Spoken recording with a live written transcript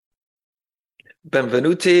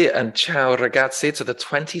Benvenuti and ciao ragazzi to the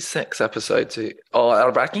 26th episode to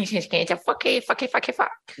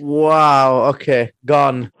fuck. Wow, okay,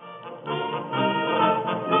 gone.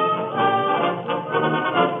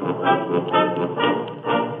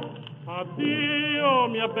 Addio,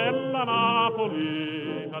 mia bella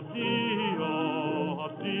Napoli, addio,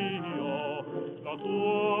 addio, la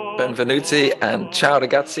tua... Benvenuti and ciao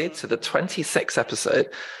ragazzi to the 26th episode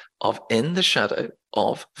of In the Shadow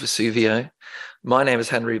of Vesuvio. My name is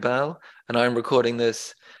Henry Bell, and I'm recording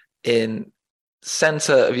this in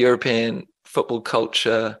centre of European football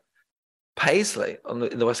culture, Paisley, in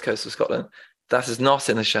the west coast of Scotland. That is not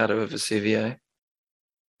in the shadow of Vesuvio.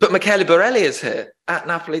 But Michele Borelli is here at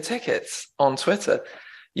Napoli Tickets on Twitter.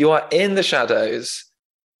 You are in the shadows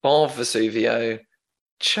of Vesuvio.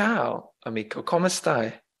 Ciao, amico. Come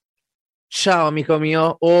stai? Ciao, amico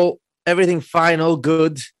mio. Everything fine, all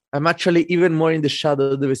good. I'm actually even more in the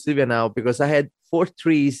shadow of the Vesuvia now because I had 4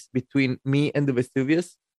 trees between me and the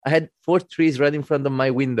Vesuvius. I had 4 trees right in front of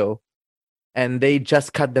my window, and they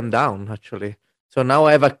just cut them down, actually. So now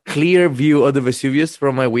I have a clear view of the Vesuvius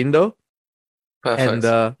from my window. And,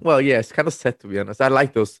 Perfect. yeah, it's kind of sad, to be honest. I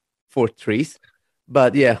like those 4 trees.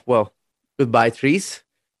 But yeah, well, goodbye, trees.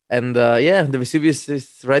 And yeah, the Vesuvius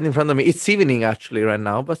is right in front of me. It's evening actually right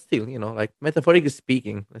now, but still, like metaphorically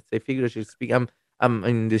speaking, let's say figuratively speaking, I'm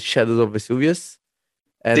in the shadows of Vesuvius.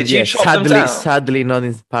 And Did you yeah, chop them sadly, down? sadly not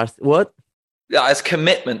in past. What? Yeah, as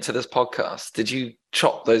commitment to this podcast, did you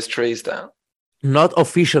chop those trees down? Not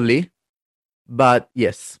officially, but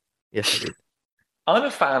yes. Yes, I did. I'm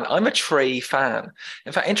a fan. I'm a tree fan.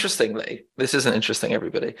 In fact, interestingly, this isn't interesting,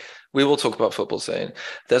 everybody. We will talk about football soon.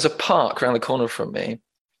 There's a park around the corner from me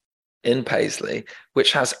in Paisley,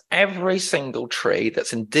 which has every single tree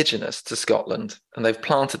that's indigenous to Scotland, and they've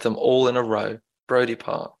planted them all in a row. Brodie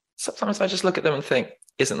Park. Sometimes I just look at them and think,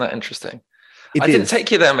 isn't that interesting? I It didn't is.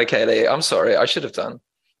 take you there, Michele. I'm sorry. I should have done.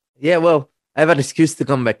 Yeah, well, I have an excuse to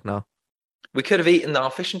come back now. We could have eaten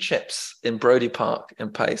our fish and chips in Brodie Park in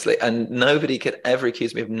Paisley, and nobody could ever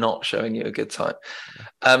accuse me of not showing you a good time.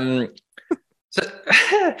 Um, so,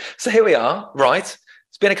 so here we are, right?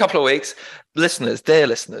 It's been a couple of weeks. Listeners,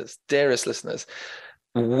 dearest listeners,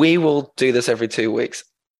 we will do this every 2 weeks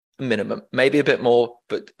minimum, maybe a bit more,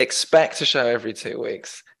 but expect a show every 2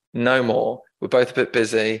 weeks. No more. We're both a bit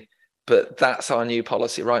busy, but that's our new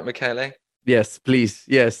policy, right, Michele? Yes, please.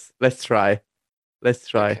 Yes, let's try. Let's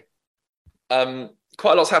try. Okay.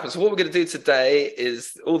 Quite a lot's happened. So what we're going to do today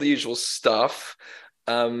is all the usual stuff.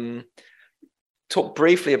 Talk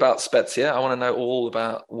briefly about Spezia. I want to know all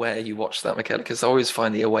about where you watched that, Michele, because I always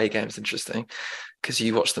find the away games interesting because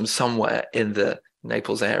you watch them somewhere in the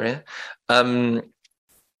Naples area. We're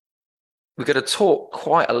going to talk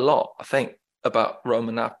quite a lot, I think, about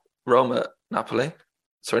Napoli.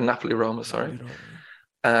 Sorry, Napoli, Roma, sorry.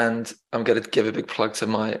 And I'm going to give a big plug to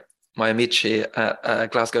my amici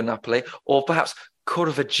at Glasgow Napoli, or perhaps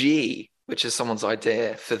Curva G, which is someone's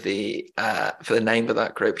idea for the name of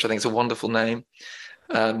that group, which I think is a wonderful name.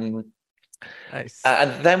 Nice.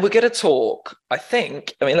 And then we're going to talk, I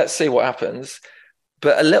think, I mean, let's see what happens,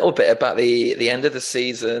 but a little bit about the end of the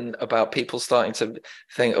season, about people starting to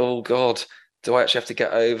think, oh God, do I actually have to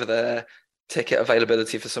get over there? Ticket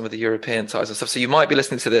availability for some of the European ties and stuff. So you might be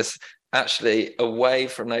listening to this actually away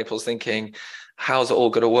from Naples thinking, how's it all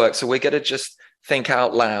going to work? So we're going to just think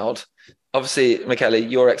out loud. Obviously, Michele,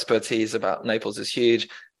 your expertise about Naples is huge.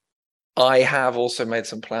 I have also made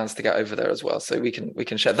some plans to get over there as well, so we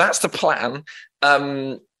can share. That's the plan.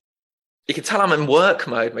 You can tell I'm in work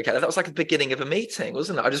mode, Michele. That was like the beginning of a meeting,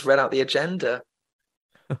 wasn't it? I just read out the agenda.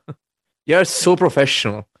 You're so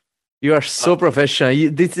professional. You are so Uh, professional.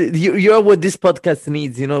 You're what this podcast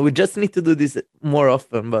needs. We just need to do this more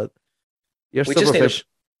often. But you're we so just need a professional.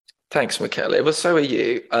 Thanks, Michele. Well, so are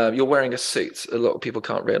you. You're wearing a suit. A lot of people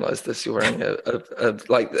can't realize this. You're wearing a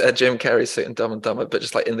like a Jim Carrey suit in Dumb and Dumber, but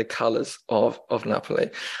just like in the colors of Napoli.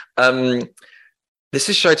 This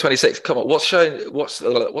is show 26. Come on,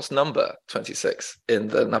 what's number 26 in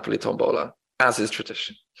the Napoli Tombola, as is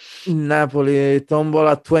tradition? Napoli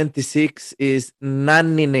Tombola 26 is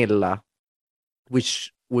Nanninella,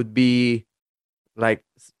 which would be like,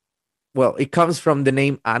 well, it comes from the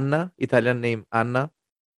name Anna, Italian name Anna,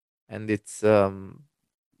 and it's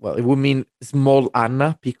well, it would mean small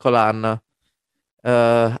Anna, piccola Anna.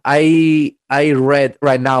 I read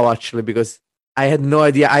right now actually because I had no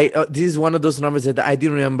idea. I This is one of those numbers that I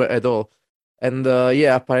didn't remember at all, and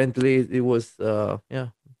yeah, apparently it was yeah,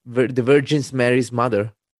 the Virgin Mary's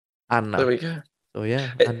mother, There Anna. we go. So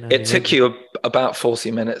yeah, Anna It took Ninella. you about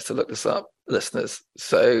 40 minutes to look this up, listeners.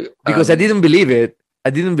 So Because I didn't believe it.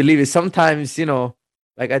 I didn't believe it. Sometimes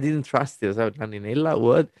Like I didn't trust it. I was like, Ninella,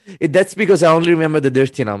 what? That's because I only remember the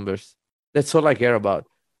dirty numbers. That's all I care about.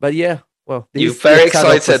 But yeah, well, this You're is the very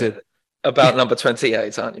exact excited opposite. about number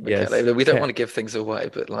 28, aren't you, Yes. Michele? We don't want to give things away,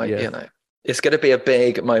 but Yes. it's going to be a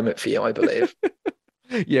big moment for you, I believe.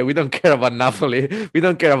 Yeah, we don't care about Napoli. We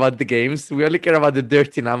don't care about the games. We only care about the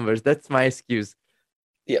dirty numbers. That's my excuse.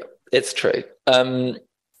 Yeah, it's true.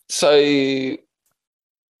 So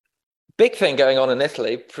big thing going on in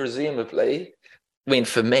Italy, presumably, I mean,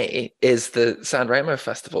 for me, is the Sanremo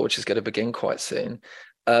Festival, which is going to begin quite soon.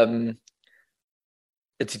 Did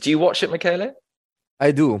you watch it, Michele?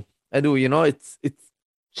 I do. You know, it's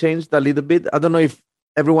changed a little bit. I don't know if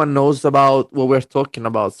everyone knows about what we're talking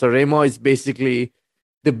about. Sanremo is basically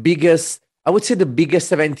the biggest, I would say the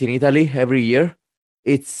biggest event in Italy every year.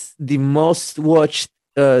 It's the most watched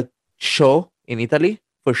show in Italy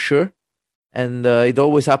for sure. And it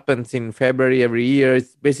always happens in February every year.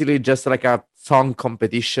 It's basically just like a song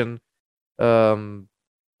competition. Um,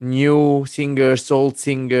 New singers, old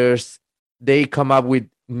singers, they come up with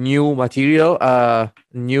new material,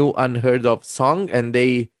 new unheard of song, and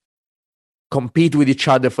they compete with each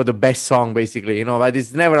other for the best song, basically. You know, but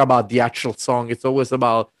it's never about the actual song. It's always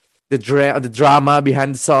about the drama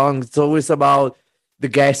behind the song. It's always about the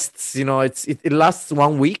guests. You know, it lasts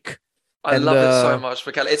 1 week. I love it so much,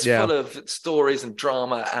 Michele. It's yeah. full of stories and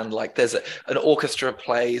drama, and like there's an orchestra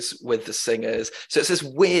plays with the singers. So it's this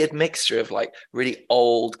weird mixture of like really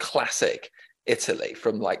old classic Italy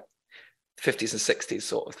from like 50s and 60s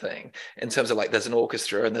sort of thing, in terms of like there's an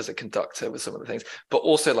orchestra and there's a conductor with some of the things, but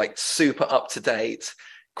also like super up to date,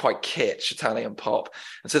 quite kitsch Italian pop.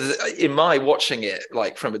 And so in my watching it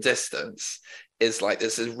like from a distance is like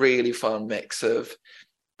this is really fun mix of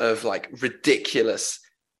like ridiculous,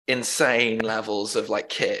 insane levels of like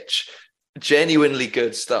kitsch, genuinely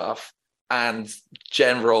good stuff, and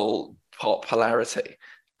general pop hilarity.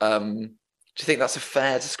 Do you think that's a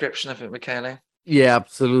fair description of it, Michele? Yeah,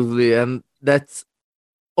 absolutely. And that's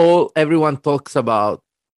all everyone talks about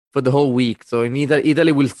for the whole week. So in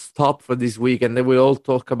Italy will stop for this week and they will all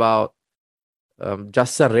talk about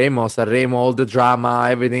just Sanremo, all the drama,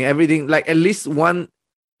 everything. Like at least one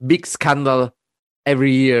big scandal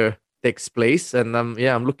every year takes place. And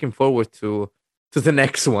I'm looking forward to the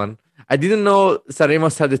next one. I didn't know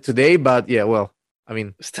Sanremo started today, but yeah, well, I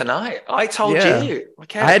mean, it's tonight. I told you.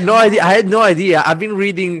 Okay, I had no idea. I had no idea. I've been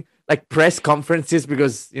reading like press conferences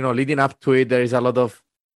because leading up to it there is a lot of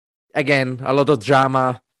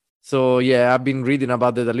drama. So yeah, I've been reading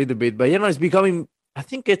about it a little bit, but it's becoming, I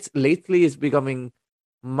think it's becoming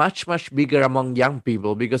much bigger among young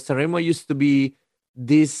people, because Sanremo used to be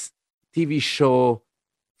this TV show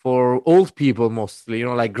for old people mostly,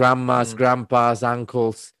 like grandmas, grandpas,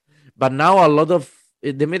 uncles. But now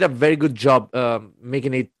they made a very good job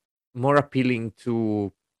making it more appealing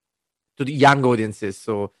to the young audiences.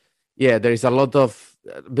 So yeah, there is a lot of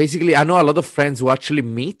basically I know a lot of friends who actually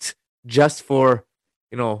meet just for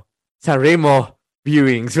Sanremo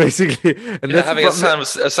viewings, basically. And that's having a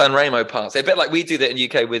Sanremo party, a bit like we do that in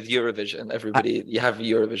UK with Eurovision. Everybody, you have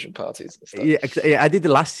Eurovision parties and stuff. Yeah, I did it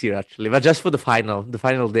last year actually, but just for the final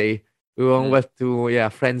day. We went to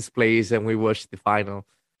friend's place and we watched the final,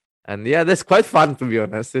 and yeah, that's quite fun, to be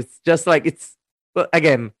honest. It's just like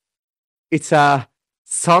again, it's a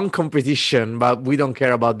song competition, but we don't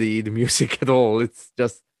care about the music at all. It's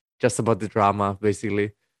just about the drama,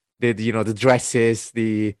 basically. The dresses,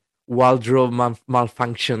 the wardrobe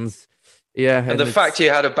malfunctions. Yeah, and the fact you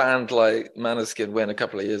had a band like Måneskin win a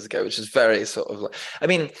couple of years ago, which is very sort of like, I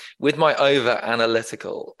mean, with my over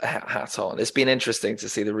analytical hat on, it's been interesting to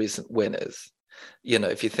see the recent winners.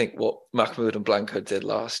 If you think what Mahmoud and Blanco did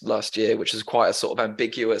last year, which is quite a sort of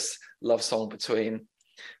ambiguous love song between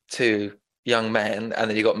two young men, and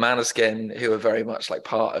then you got Måneskin, who are very much like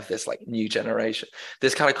part of this like new generation,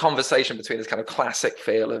 this kind of conversation between this kind of classic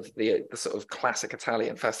feel of the sort of classic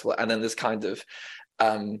Italian festival, and then this kind of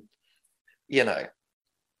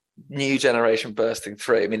new generation bursting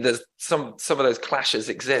through. I mean, there's some of those clashes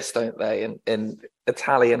exist, don't they, in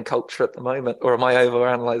Italian culture at the moment? Or am I over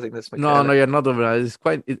analyzing this, Michele? No, you're not over. It's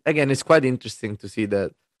quite interesting to see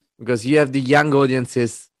that, because you have the young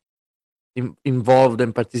audiences involved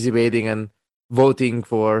and participating and voting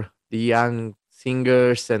for the young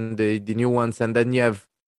singers and the new ones, and then you have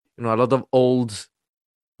a lot of old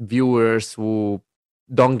viewers who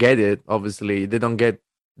don't get it. Obviously, they don't get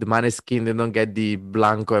the Måneskin, they don't get the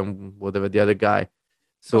Blanco and whatever the other guy.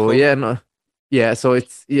 So so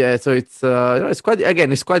it's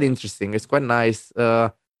quite interesting. It's quite nice.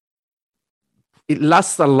 It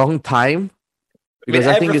lasts a long time. I mean, because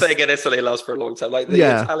I think everything in Italy lasts for a long time. Like the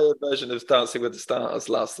Yeah. Italian version of Dancing with the Stars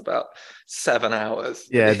lasts about 7 hours.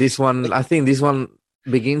 yeah, this one, I think this one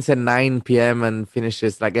begins at 9 p.m. and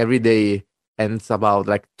finishes like every day, ends about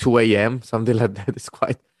like 2 a.m., something like that. It's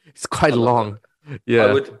quite I love long. it.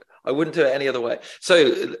 Yeah. I wouldn't do it any other way.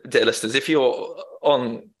 So, dear listeners, if you're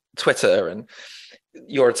on Twitter and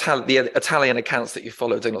the Italian accounts that you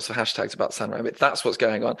follow doing lots of hashtags about Sanremo, that's what's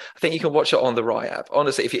going on. I think you can watch it on the Rai app.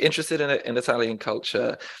 Honestly, if you're interested in Italian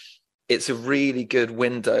culture, it's a really good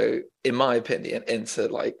window, in my opinion, into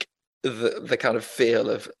like the kind of feel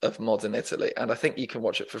of modern Italy. And I think you can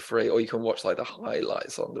watch it for free, or you can watch like the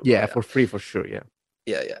highlights on the Yeah, Rai for app. free, for sure. Yeah.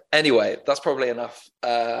 Yeah. Anyway, that's probably enough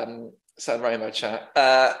Sanremo chat.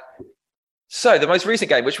 So the most recent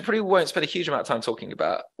game, which we probably won't spend a huge amount of time talking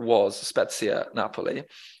about, was Spezia Napoli.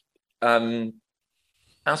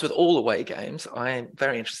 As with all away games, I am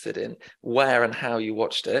very interested in where and how you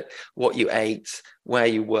watched it, what you ate, where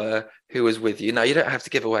you were, who was with you. Now, you don't have to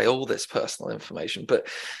give away all this personal information, but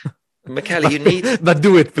Michele, you need... But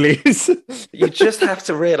do it, please. You just have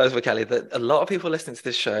to realize, Michele, that a lot of people listening to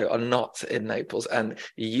this show are not in Naples, and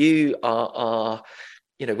you are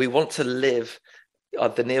we want to live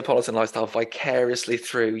the Neapolitan lifestyle vicariously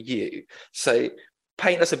through you. So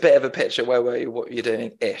paint us a bit of a picture. Where were you? What were you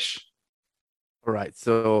doing? Ish. All right.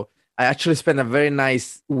 So I actually spent a very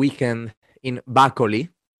nice weekend in Bacoli.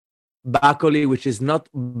 Bacoli, which is not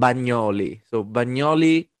Bagnoli. So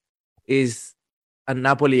Bagnoli is a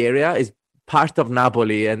Napoli area, is part of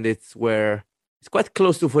Napoli, and it's quite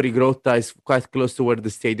close to Fuorigrotta, it's quite close to where the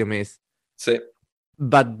stadium is. See.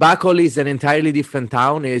 But Bacoli is an entirely different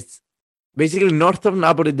town. It's basically north of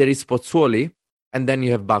Napoli, there is Pozzuoli, and then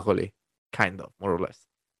you have Bacoli, kind of, more or less.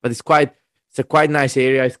 But it's a quite nice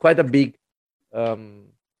area. It's quite a big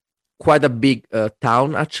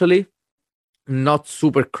town, actually. Not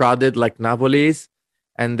super crowded like Napoli is.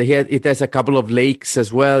 And it has a couple of lakes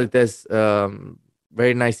as well. It has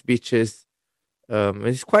very nice beaches.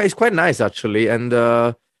 It's quite nice, actually. And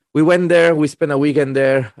we went there. We spent a weekend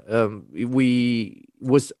there.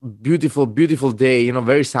 Was beautiful day.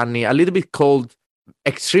 Very sunny, a little bit cold,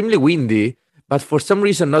 extremely windy. But for some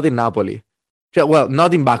reason, not in Napoli. Well,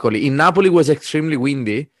 not in Bacoli. In Napoli was extremely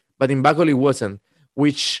windy, but in Bacoli wasn't,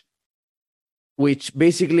 which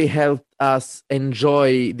basically helped us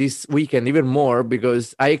enjoy this weekend even more,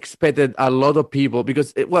 because I expected a lot of people,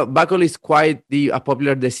 because Bacoli is quite a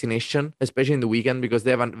popular destination, especially in the weekend, because they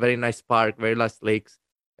have a very nice park, very nice lakes,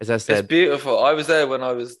 as I said. It's beautiful. I was there when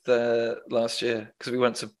I was there last year, because we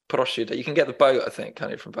went to Procida. You can get the boat, I think,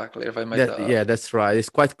 can't you, from Bacoli, if I made that up. Yeah, that's right. It's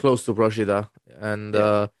quite close to Procida. And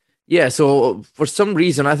so for some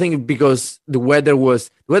reason, I think because the weather was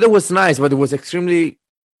nice, but it was extremely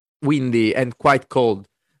windy and quite cold.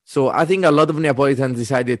 So I think a lot of Neapolitans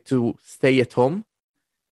decided to stay at home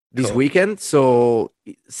this weekend. So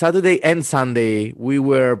Saturday and Sunday, we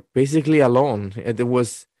were basically alone. There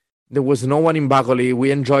was no one in Bacoli.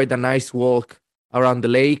 We enjoyed a nice walk around the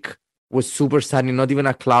lake. It was super sunny, not even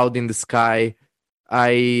a cloud in the sky.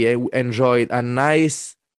 I enjoyed a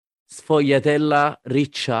nice sfogliatella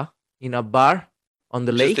riccia in a bar on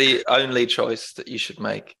the lake. Which is the only choice that you should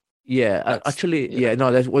make. Yeah,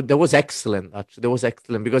 that was excellent. Actually, that was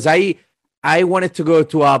excellent, because I wanted to go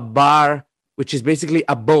to a bar which is basically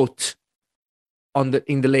a boat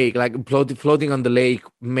in the lake, like floating on the lake,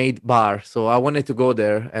 made bar. So I wanted to go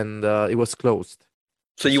there, and it was closed.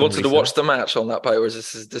 So you wanted to watch the match on that boat, or is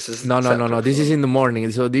this is no. This is in the morning.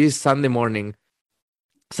 So this is Sunday morning.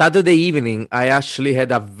 Saturday evening, I actually had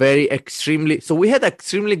we had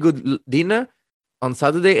extremely good dinner on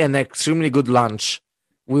Saturday and extremely good lunch.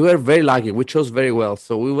 We were very lucky. We chose very well.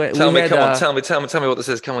 So we went. Tell me what this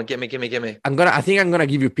is. Come on, gimme. I think I'm gonna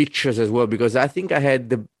give you pictures as well, because I think I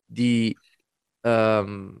had the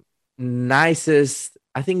nicest,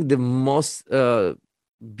 I think the most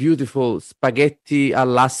beautiful spaghetti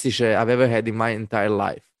all'astice I've ever had in my entire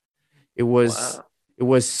life. It was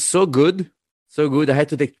so good. So good. I had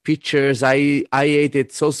to take pictures. I ate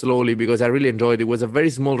it so slowly because I really enjoyed it. It was a very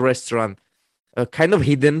small restaurant, kind of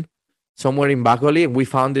hidden somewhere in Bacoli, and we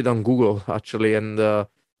found it on Google, actually. And it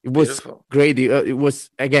was beautiful. Great. It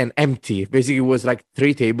was, again, empty. Basically, it was like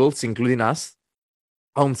 3 tables, including us,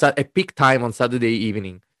 at peak time on Saturday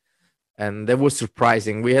evening. And that was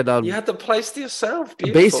surprising. You had the place to yourself.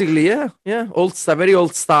 Beautiful. Basically, yeah. Very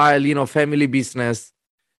old style, family business.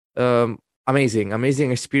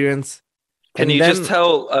 Amazing experience. Can you just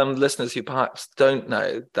tell listeners who perhaps don't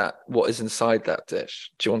know what is inside that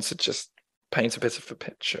dish? Do you want to just paint a bit of a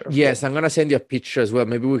picture? Yes, I'm going to send you a picture as well.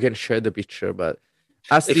 Maybe we can share the picture. But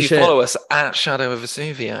If you follow us at Shadow of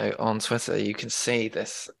Vesuvio on Twitter, you can see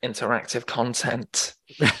this interactive content.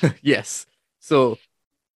 Yes. So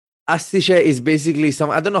astice is basically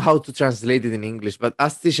I don't know how to translate it in English, but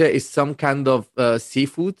astice is some kind of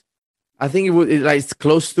seafood. I think it's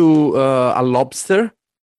close to a lobster,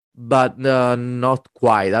 but not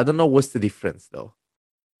quite. I don't know what's the difference though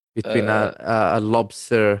between a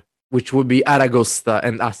lobster, which would be aragosta,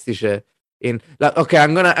 and astice. Okay,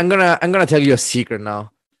 I'm gonna tell you a secret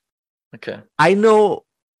now. Okay. I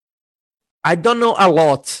don't know a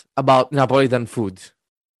lot about Napolitan food.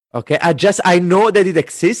 Okay, I know that it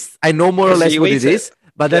exists. I know more or less what it is,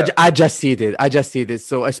 but yeah. I just eat it.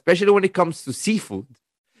 So especially when it comes to seafood,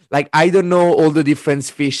 like I don't know all the different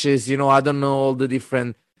fishes. I don't know all the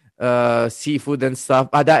different seafood and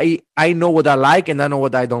stuff. But I know what I like and I know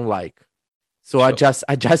what I don't like. So sure.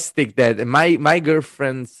 I just stick that. And my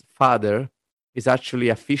girlfriend's father is actually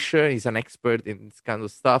a fisher. He's an expert in this kind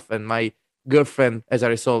of stuff, and my girlfriend, as a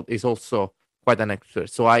result, is also quite an expert.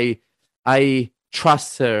 So I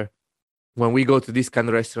trust her when we go to these kind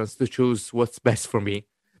of restaurants to choose what's best for me.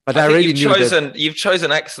 But I already knew that you've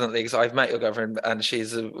chosen excellently, because I've met your girlfriend and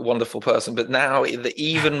she's a wonderful person. But now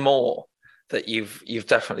even more that you've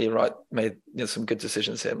definitely made some good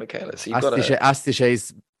decisions here, Michele. So you've astice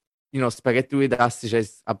is, spaghetti with astice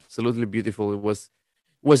is absolutely beautiful. It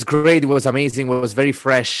was great. It was amazing. It was very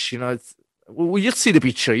fresh. We just see the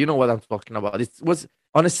picture. You know what I'm talking about. It was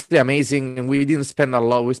honestly amazing, and we didn't spend a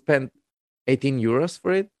lot. We spent 18 euros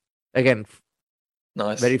for it. Again,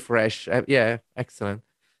 nice, very fresh. Yeah, excellent.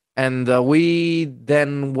 And we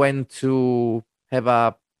then went to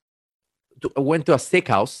a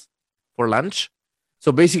steakhouse for lunch.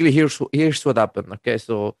 So basically, here's what happened. Okay,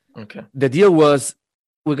 so the deal was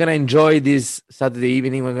we're gonna enjoy this Saturday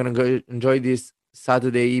evening. We're gonna go enjoy this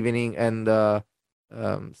Saturday evening and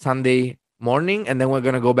Sunday morning, and then we're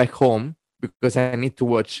gonna go back home because I need to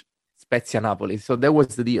watch Spezia Napoli. So that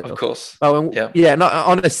was the deal. Of course. But no,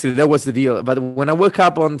 honestly, that was the deal. But when I woke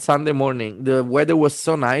up on Sunday morning, the weather was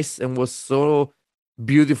so nice and was so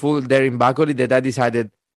beautiful there in Bacoli that I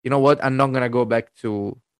decided, you know what, I'm not gonna go back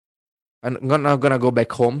home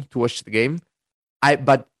to watch the game.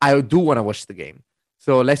 But I do want to watch the game.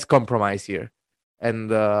 So let's compromise here.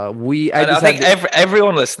 And I think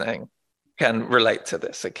everyone listening can relate to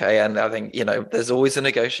this, okay? And I think, there's always a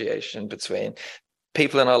negotiation between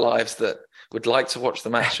people in our lives that would like to watch the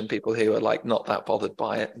match and people who are like not that bothered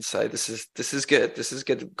by it, and so this is good. This is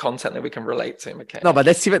good content that we can relate to, okay? No, but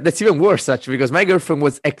that's even worse actually, because my girlfriend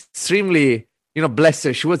was extremely, bless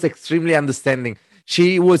her, she was extremely understanding.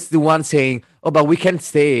 She was the one saying, "Oh, but we can't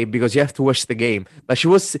stay because you have to watch the game." But she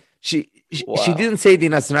didn't say it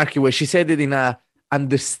in a snarky way. She said it in a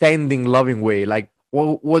understanding, loving way. Like,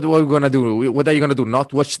 what are we gonna do? What are you gonna do?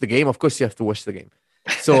 Not watch the game? Of course you have to watch the game.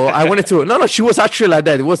 So I wanted to. No, she was actually like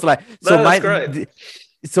that. It was like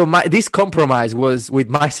this compromise was with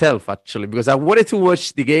myself actually, because I wanted to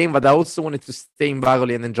watch the game, but I also wanted to stay in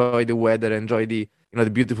Bacoli and enjoy the weather, enjoy the the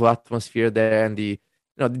beautiful atmosphere there, and the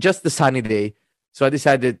just the sunny day. So I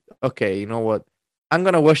decided, okay, you know what? I'm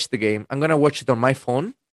gonna watch the game. I'm gonna watch it on my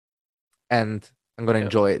phone, and I'm gonna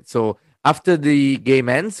enjoy it. So after the game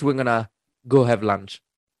ends, we're gonna go have lunch.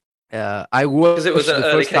 I was because it was an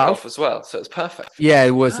early kickoff as well, so it's perfect. Yeah,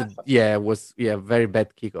 it was. Very bad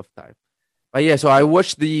kickoff time. But yeah, so I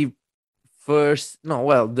watched the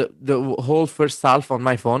whole first half on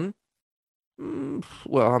my phone.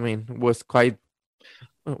 Well, I mean, it was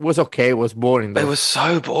okay. It was boring though. It was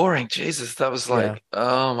so boring. Jesus, that was like,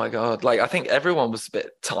 oh my God. Like, I think everyone was a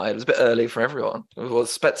bit tired. It was a bit early for everyone. It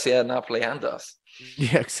was Spezia, Napoli, and us.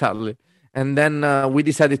 Yeah, exactly. And then we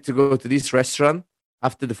decided to go to this restaurant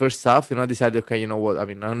after the first half. I decided, okay, you know what? I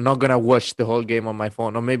mean, I'm not gonna watch the whole game on my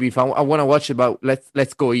phone, or maybe if I want to watch it, but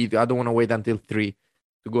let's go eat. I don't want to wait until 3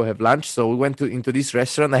 to go have lunch. So we went into this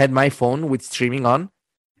restaurant. I had my phone with streaming on,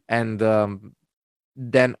 and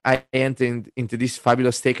then I entered into this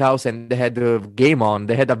fabulous steakhouse, and they had the game on.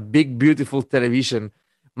 They had a big, beautiful television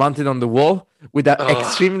mounted on the wall with an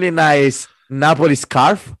extremely nice Napoli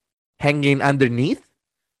scarf hanging underneath.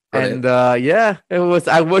 Brilliant. And it was.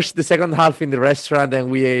 I watched the second half in the restaurant, and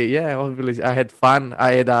obviously I had fun.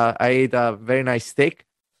 I ate a very nice steak,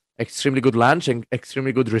 extremely good lunch, and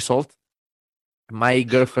extremely good result. My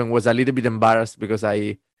girlfriend was a little bit embarrassed because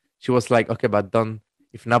she was like, okay, but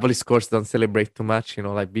if Napoli scores, don't celebrate too much.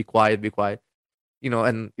 Like be quiet.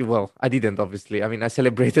 And well, I didn't, obviously. I mean, I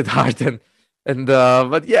celebrated hard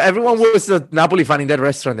but yeah, everyone was a Napoli fan in that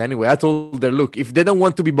restaurant anyway. I told her, look, if they don't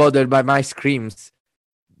want to be bothered by my screams,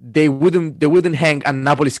 they wouldn't hang a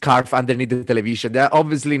Napoli scarf underneath the television. They're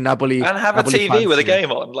obviously Napoli and have Napoli a TV fans, with a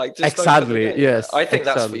game on. Like, just don't put the exactly. game. Yes, I think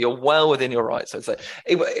exactly. you're well within your rights. So it's like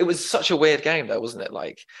it was such a weird game though, wasn't it?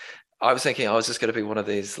 Like, I was thinking I was just going to be one of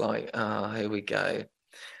these like, here we go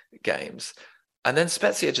games, and then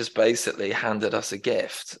Spezia just basically handed us a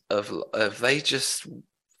gift of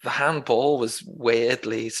the handball was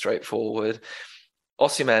weirdly straightforward.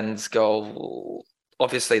 Osimhen's goal,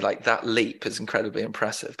 obviously, like that leap is incredibly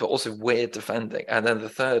impressive, but also weird defending. And then the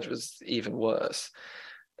third was even worse.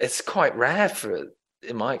 It's quite rare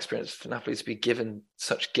in my experience, for Napoli to be given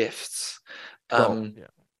such gifts,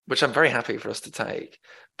 which I'm very happy for us to take.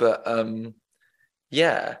 But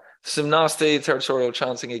yeah, some nasty territorial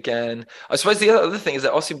chanting again. I suppose the other thing is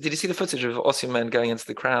that did you see the footage of Osimhen going into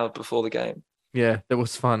the crowd before the game? Yeah, that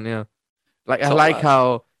was fun. Yeah, like I like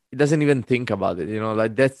how he doesn't even think about it.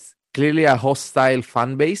 Like that's clearly a hostile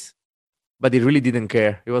fan base, but he really didn't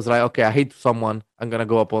care. He was like, okay, I hate someone, I'm gonna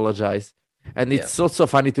go apologize. And it's also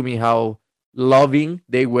funny to me how loving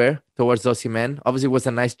they were towards Osimhen. Obviously, it was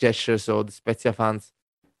a nice gesture. So the Spezia fans,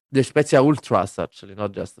 the Spezia ultras, actually,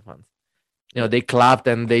 not just the fans, they clapped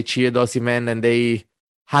and they cheered Osimhen and they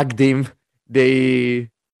hugged him. They,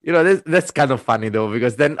 that's kind of funny though,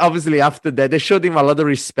 because then obviously after that, they showed him a lot of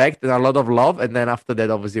respect and a lot of love. And then after that,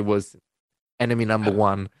 obviously, was enemy number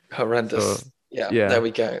one. Horrendous. So, yeah, there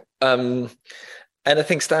we go.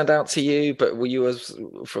 Anything stand out to you? But were you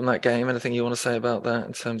from that game? Anything you want to say about that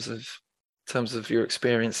in terms of your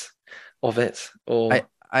experience of it? Or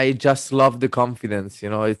I just love the confidence.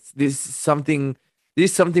 This is something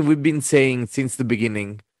we've been saying since the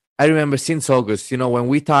beginning. I remember since August. When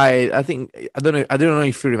we tied. I don't know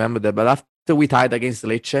if you remember that, but after we tied against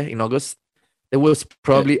Lecce in August, it was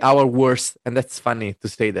probably our worst. And that's funny to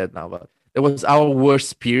say that now, but it was our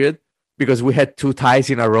worst period because we had 2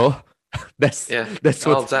 ties in a row. That's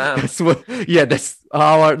what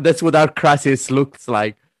our crisis looks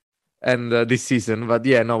like, and this season. But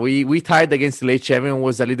we tied against Lecce. Everyone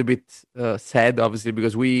was a little bit sad, obviously,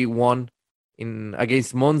 because we won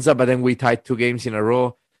against Monza, but then we tied 2 games in a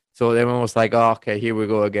row. So everyone was like, "Oh, okay, here we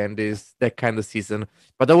go again." That kind of season.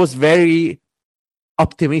 But I was very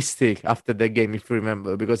optimistic after that game, if you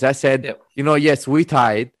remember, because I said, yes, we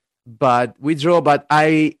tied, but we draw. But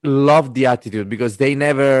I love the attitude because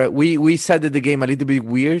we started the game a little bit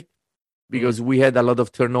weird because we had a lot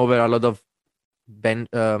of turnover, a lot of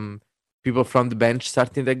people from the bench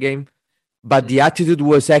starting the game. But the attitude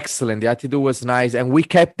was excellent. The attitude was nice. And we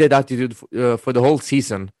kept that attitude for the whole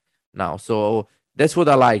season now. So that's what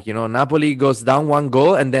I like. Napoli goes down 1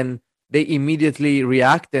 goal and then they immediately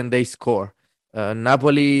react and they score.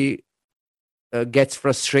 Napoli gets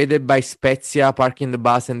frustrated by Spezia parking the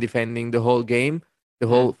bus and defending the whole game, the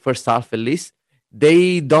whole first half at least.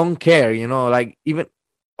 They don't care, like even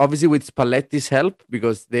obviously with Spalletti's help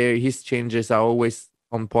because his changes are always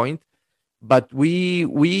on point. But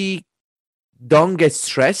we don't get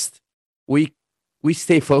stressed. We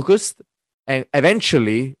stay focused, and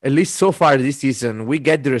eventually, at least so far this season, we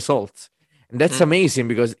get the results, and that's amazing.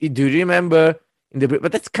 Because do you remember?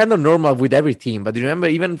 But that's kind of normal with every team. But remember,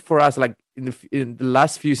 even for us, like in the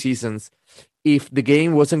last few seasons, if the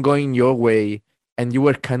game wasn't going your way and you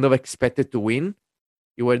were kind of expected to win,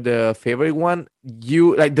 you were the favorite one.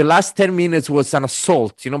 You like the last 10 minutes was an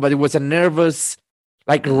assault, but it was a nervous,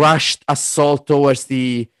 like rushed assault towards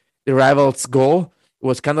the rival's goal. It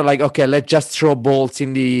was kind of like, okay, let's just throw balls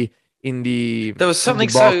in the. There was something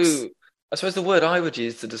so. I suppose the word I would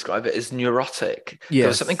use to describe it is neurotic. Yes. There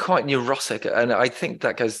was something quite neurotic. And I think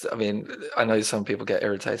that goes, I know some people get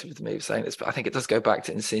irritated with me saying this, but I think it does go back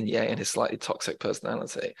to Insigne and his slightly toxic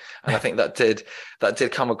personality. And I think that did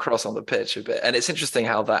come across on the pitch a bit. And it's interesting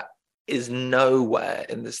how that is nowhere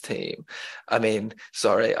in this team.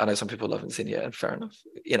 Sorry, I know some people love Insigne and fair enough,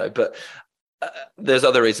 but there's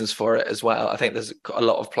other reasons for it as well. I think there's a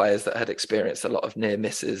lot of players that had experienced a lot of near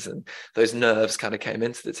misses and those nerves kind of came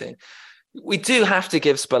into the team. We do have to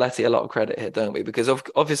give Spalletti a lot of credit here, don't we? Because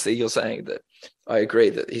obviously you're saying that I agree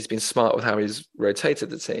that he's been smart with how he's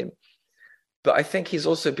rotated the team. But I think he's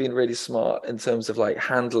also been really smart in terms of like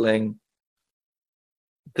handling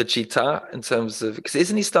the Città in terms of, because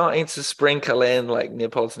isn't he starting to sprinkle in like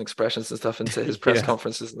Neapolitan expressions and stuff into his press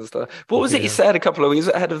conferences and stuff? What was it he said a couple of weeks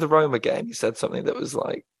ahead of the Roma game? He said something that was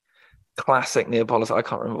like classic Neapolitan. I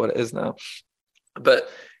can't remember what it is now. But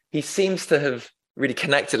he seems to have really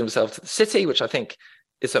connected himself to the city, which I think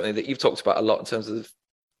is something that you've talked about a lot in terms of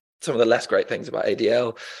some of the less great things about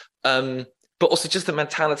ADL, but also just the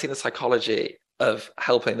mentality and the psychology of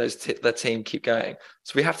helping their team keep going.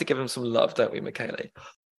 So we have to give him some love, don't we, Michele?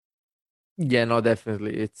 Yeah, no,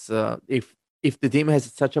 definitely. It's if if the team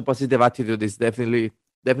has such a positive attitude, it's definitely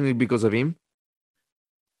because of him.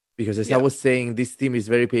 Because as I was saying, this team is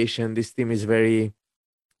very patient. This team is very,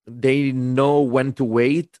 they know when to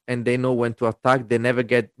wait and they know when to attack. They never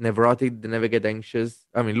get neurotic. They never get anxious.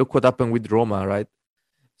 I mean, look what happened with Roma, right?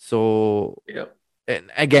 So,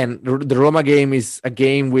 and again, the Roma game is a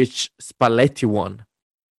game which Spalletti won,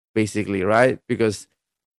 basically, right? Because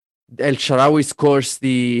El Shaarawy scores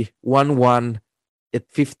the 1-1 at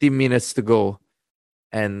 15 minutes to go.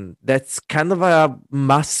 And that's kind of a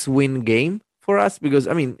must-win game for us because,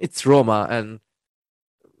 I mean, it's Roma and,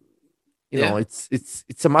 you know, it's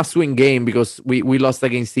a must-win game because we lost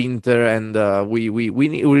against Inter and we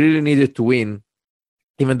really needed to win,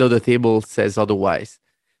 even though the table says otherwise.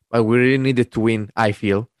 But we really needed to win, I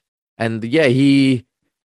feel. And yeah, he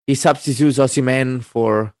substitutes Osimhen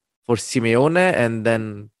for Simeone, and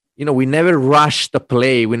then, you know, we never rushed the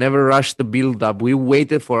play, we never rushed the build-up. We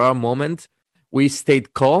waited for our moment, we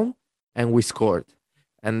stayed calm, and we scored.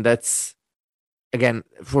 And that's, again,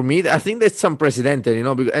 for me, I think that's unprecedented, you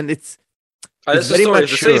know, and it's the story of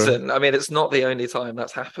the season. I mean, it's not the only time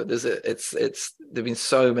that's happened, is it? It's there've been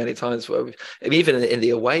so many times where even in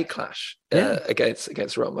the away clash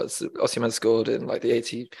against Roma, Osimhen scored in like the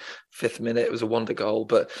 85th minute. It was a wonder goal,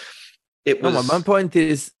 but it was. No, my point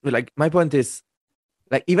is like,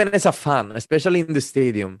 even as a fan, especially in the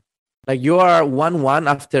stadium, like you are 1-1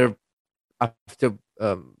 after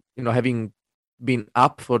you know, having been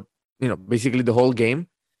up for, you know, basically the whole game.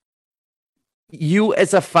 You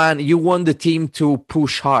as a fan, you want the team to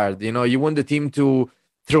push hard. You know, you want the team to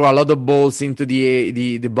throw a lot of balls into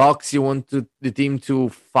the box. You want the team to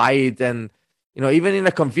fight, and, you know, even in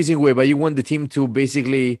a confusing way, but you want the team to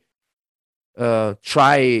basically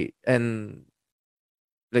try and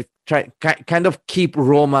kind of keep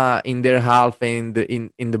Roma in their half and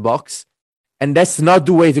in the box. And that's not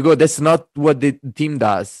the way to go. That's not what the team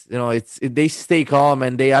does. You know, they stay calm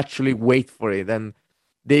and they actually wait for it. And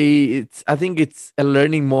I think it's a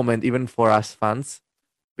learning moment even for us fans,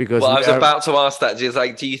 because I was about to ask that.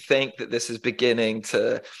 Like, do you think that this is beginning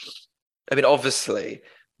to? I mean, obviously,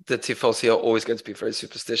 the Tifosi are always going to be very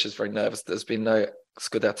superstitious, very nervous. There's been no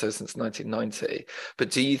Scudetto since 1990.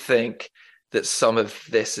 But do you think that some of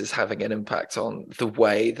this is having an impact on the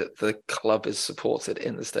way that the club is supported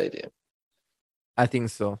in the stadium? I think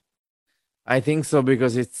so.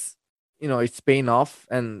 Because it's, you know, it's paying off,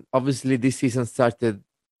 and obviously this season started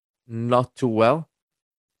not too well,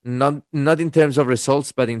 not in terms of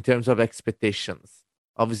results, but in terms of expectations.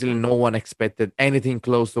 Obviously, no one expected anything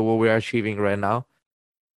close to what we are achieving right now,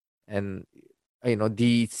 and, you know,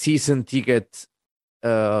 the season ticket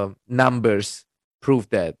numbers prove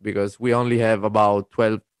that, because we only have about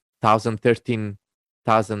 12,000,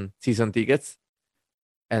 13,000 season tickets,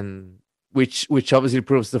 and which obviously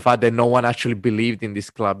proves the fact that no one actually believed in this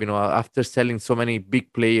club. You know, after selling so many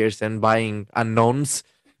big players and buying unknowns,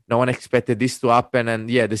 no one expected this to happen. And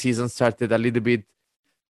yeah, the season started a little bit,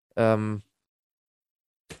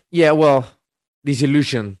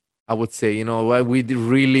 disillusion, I would say. You know, we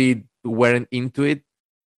really weren't into it.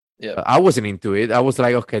 Yeah, I wasn't into it. I was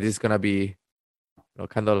like, okay, this is gonna be, you know,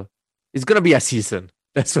 kind of, it's gonna be a season.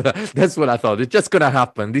 That's what I thought. It's just gonna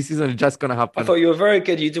happen. This season is just gonna happen. I thought you were very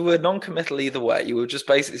good. You were non-committal either way. You were just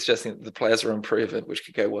basically suggesting that the players are unproven, which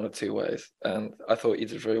could go one of two ways. And I thought you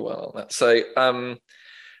did very well on that. So,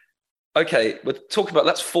 okay,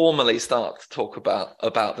 let's formally start to talk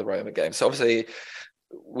about the Roma game. So obviously,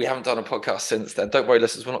 we haven't done a podcast since then. Don't worry,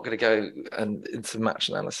 listeners, we're not going to go into match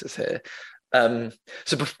analysis here.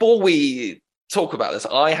 So before we talk about this,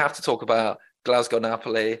 I have to talk about Glasgow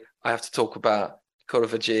Napoli. I have to talk about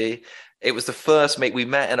Caravaggi. It was the first meet. We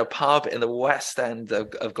met in a pub in the west end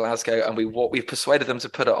of Glasgow, and we persuaded them to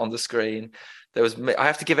put it on the screen. I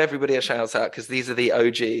have to give everybody a shout out because these are the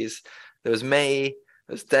OGs. There was me,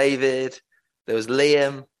 there was David, there was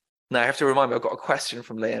Liam. Now I have to remind me, I've got a question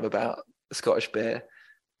from Liam about the Scottish beer.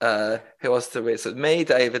 Who else to read? So me,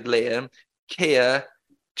 David, Liam, Kia,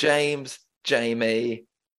 James, Jamie,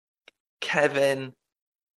 Kevin.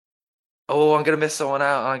 Oh, I'm going to miss someone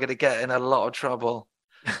out. I'm going to get in a lot of trouble.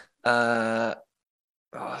 Somebody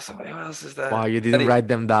else is there. Wow, you didn't write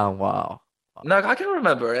them down. Wow. No, I can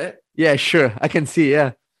remember it. Yeah, sure. I can see,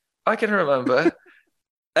 yeah. I can remember.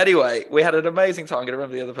 Anyway, we had an amazing time. I'm going to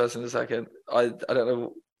remember the other person in a second. I don't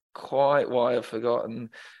know quite why I've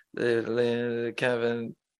forgotten.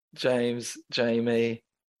 Kevin, James, Jamie.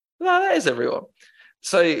 No, that is everyone.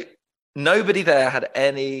 So nobody there had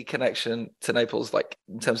any connection to Naples, like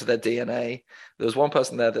in terms of their DNA. There was one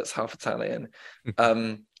person there that's half Italian.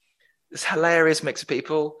 It's a hilarious mix of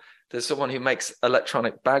people. There's someone who makes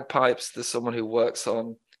electronic bagpipes. There's someone who works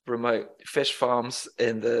on remote fish farms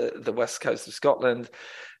in the west coast of Scotland.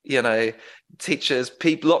 Teachers,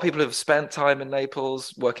 a lot of people have spent time in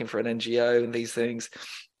Naples working for an NGO and these things.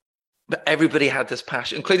 But everybody had this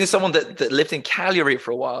passion, including someone that lived in Cagliari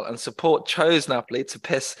for a while and chose Napoli to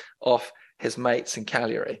piss off his mates in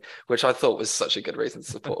Cagliari, which I thought was such a good reason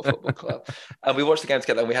to support a football club. And we watched the game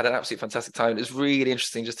together and we had an absolutely fantastic time. It was really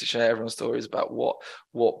interesting just to share everyone's stories about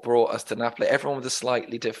what brought us to Napoli. Everyone with a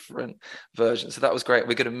slightly different version. So that was great.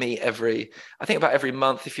 We're going to meet about every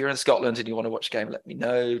month. If you're in Scotland and you want to watch a game, let me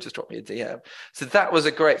know. Just drop me a DM. So that was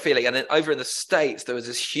a great feeling. And then over in the States, there was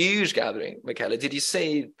this huge gathering. Michele, did you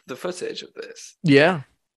see the footage of this? Yeah.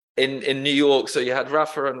 In New York. So you had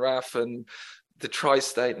Rafa and Raf and the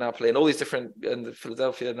Tri-State Napoli and all these different, and the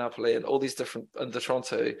Philadelphia Napoli and all these different, and the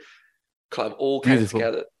Toronto club all came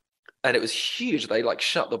together, and it was huge. They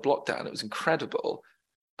shut the block down. It was incredible.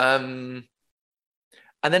 And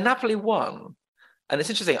then Napoli won, and it's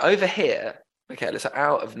interesting over here. Okay, so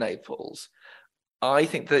out of Naples, I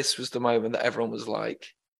think this was the moment that everyone was like,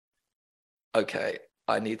 "Okay,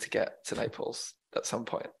 I need to get to Naples at some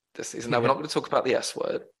point this season." Now we're not going to talk about the S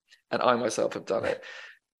word, and I myself have done it.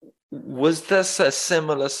 Was there a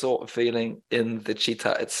similar sort of feeling in the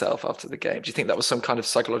Città itself after the game? Do you think that was some kind of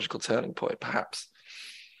psychological turning point, perhaps?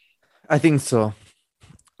 I think so.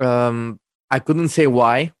 I couldn't say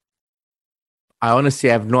why. I honestly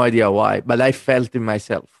have no idea why, but I felt it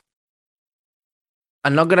myself.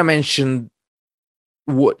 I'm not going to mention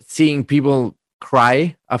seeing people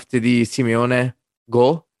cry after the Simeone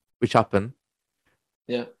goal, which happened.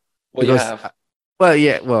 Yeah. Well, you have.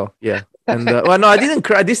 Yeah. And no, I didn't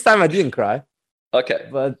cry this time. I didn't cry. Okay,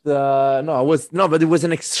 but but it was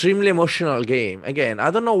an extremely emotional game. Again,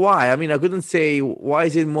 I don't know why. I mean, I couldn't say why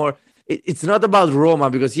is it more. It's not about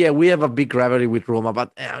Roma because we have a big rivalry with Roma,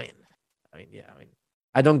 but I mean,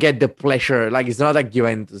 I don't get the pleasure. It's not like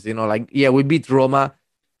Juventus, we beat Roma,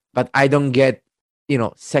 but I don't get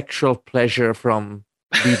sexual pleasure from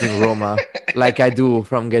beating Roma like I do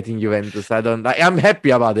from getting Juventus. I'm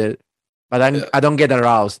happy about it. But I don't get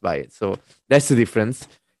aroused by it. So that's the difference.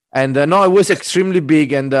 And no, it was extremely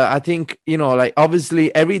big. And I think,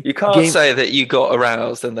 obviously every You can't say that you got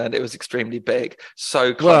aroused and then it was extremely big.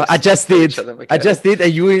 So close. Well, I just did.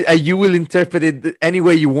 And you will interpret it any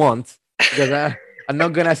way you want. Because I'm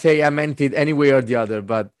not going to say I meant it any way or the other.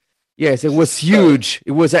 But yes, it was huge.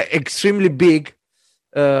 It was extremely big.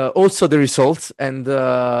 Also the results. And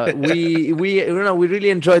we really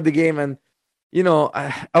enjoyed the game. And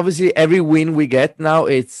obviously every win we get now,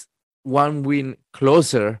 it's one win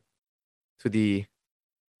closer to the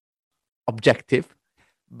objective,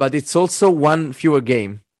 but it's also one fewer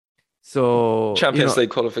game. So Champions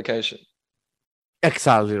League qualification.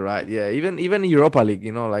 Exactly right. Yeah. Even Europa League,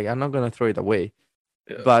 I'm not going to throw it away,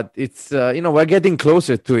 but it's, we're getting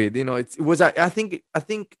closer to it. I think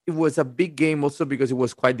it was a big game also because it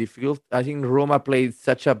was quite difficult. I think Roma played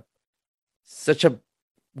such a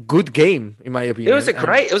good game, in my opinion.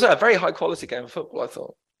 It was a very high quality game of football, I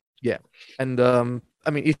thought. Yeah. And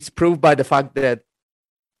it's proved by the fact that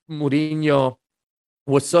Mourinho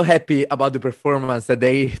was so happy about the performance that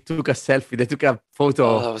they took a selfie, they took a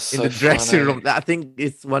photo in the dressing room. I think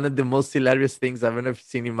it's one of the most hilarious things I've ever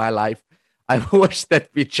seen in my life. I watched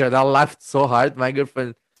that picture and I laughed so hard. My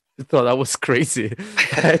girlfriend thought I was crazy.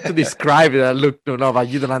 I had to describe it. I looked, no, but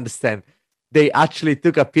you don't understand. They actually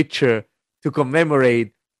took a picture to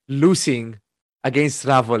commemorate losing against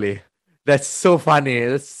Napoli. That's so funny.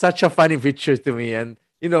 That's such a funny picture to me. And,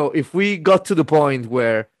 if we got to the point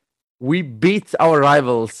where we beat our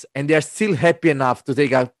rivals and they're still happy enough to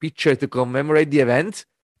take a picture to commemorate the event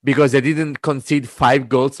because they didn't concede 5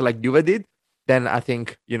 goals like Juve did, then I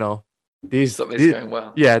think, this going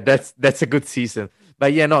well. Yeah, that's a good season.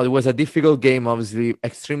 But it was a difficult game, obviously,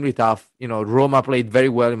 extremely tough. Roma played very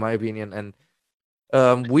well, in my opinion.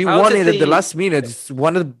 And we won it at the last minute.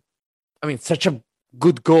 It's such a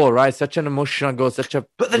good goal, right? Such an emotional goal.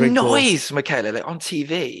 But the noise, Michele, on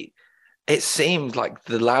TV, it seemed like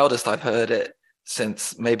the loudest I've heard it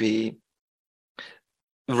since maybe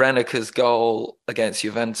Reneka's goal against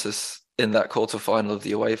Juventus in that quarterfinal of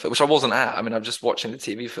the UEFA, which I wasn't at. I'm just watching the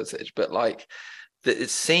TV footage, but it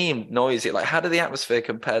seemed noisy. How did the atmosphere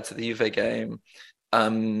compare to the Juve game?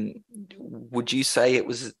 Would you say it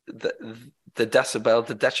was the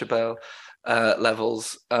decibel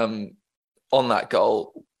levels on that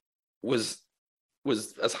goal was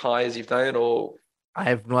as high as you've known, or? I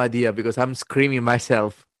have no idea because I'm screaming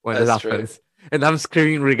myself when it happens. True. And I'm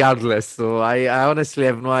screaming regardless. So I honestly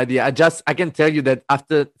have no idea. I can tell you that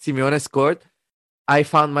after Simeone scored, I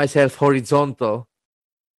found myself horizontal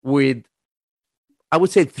with, I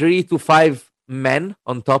would say, 3 to 5 men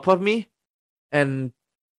on top of me and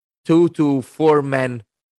 2 to 4 men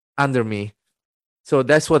under me. So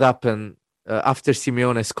that's what happened after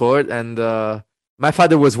Simeone scored, and my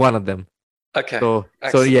father was one of them. Okay. So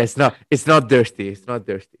Excellent. yes, no, it's not dirty. It's not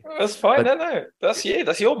dirty. That's fine. But- No. That's you.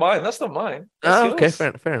 That's your mind. That's not mine. That's yours.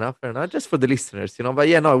 Okay, fair enough. Just for the listeners, But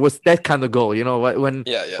yeah, no, it was that kind of goal.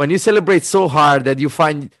 When you celebrate so hard that you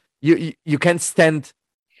find you can't stand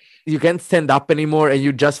up anymore, and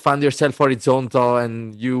you just find yourself horizontal,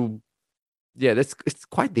 and it's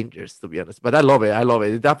quite dangerous, to be honest. But I love it.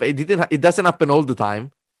 It doesn't happen all the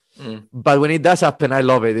time. But when it does happen, I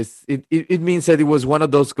love it. It means that it was one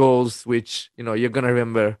of those goals which you're gonna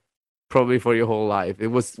remember probably for your whole life. It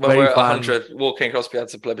was when very we're fun. 100 walking across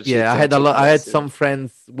Piazza Plebiscito. Yeah, I had some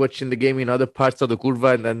friends watching the game in other parts of the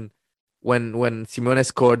curva, and then when Simeone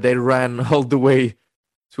scored, they ran all the way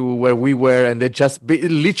to where we were, and they just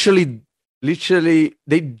literally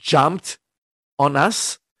they jumped on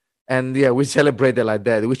us, and we celebrated like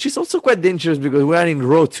that, which is also quite dangerous because we are in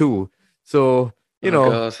row 2. So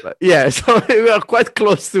God. so we are quite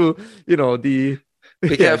close to the.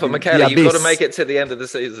 Be careful, Michele. You've got to make it to the end of the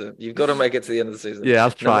season. Yeah,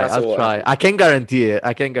 I'll try. I can guarantee it,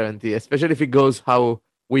 especially if it goes how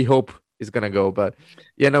we hope it's gonna go. But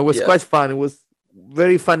it was quite fun. It was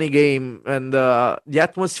very funny game, and the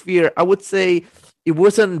atmosphere, I would say, it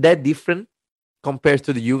wasn't that different compared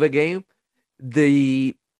to the Juve game.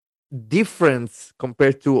 The difference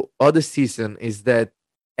compared to other season is that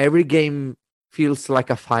every game feels like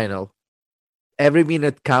a final. Every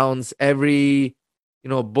minute counts. Every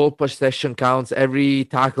ball possession counts, every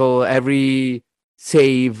tackle, every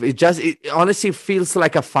save. It honestly feels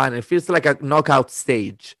like a final. It feels like a knockout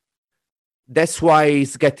stage. That's why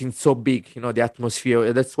it's getting so big, the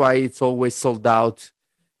atmosphere. That's why it's always sold out.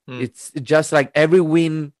 It's just like every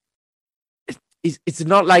win. It's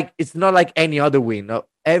not like any other win. No,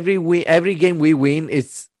 every game we win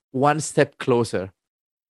is one step closer.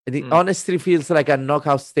 And it honestly feels like a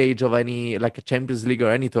knockout stage of like a Champions League or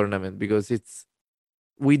any tournament, because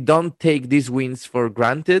we don't take these wins for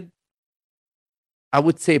granted. I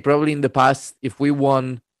would say probably in the past, if we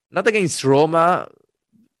won, not against Roma,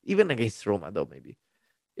 even against Roma though, maybe,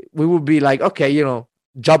 we would be like, okay,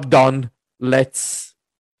 job done. Let's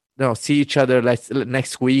see each other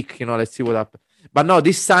next week. Let's see what happens. But no,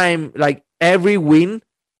 this time, like, every win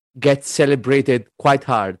gets celebrated quite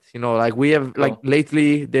hard. Like we have,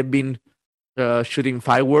 lately, they've been shooting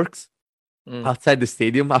fireworks outside the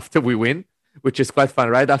stadium after we win, which is quite fun.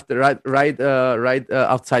 Right outside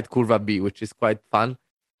Curva B, which is quite fun.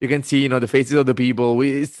 You can see, the faces of the people.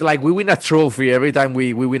 It's like we win a trophy every time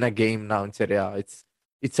we win a game now in Serie A.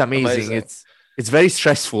 It's amazing. It's very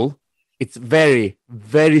stressful. It's very,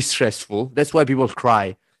 very stressful. That's why people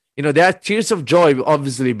cry. There are tears of joy,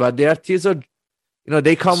 obviously, but there are tears of,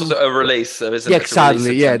 they come. It's a release, isn't it?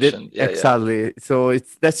 Exactly. Exactly. So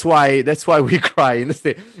that's why we cry.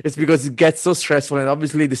 It's because it gets so stressful, and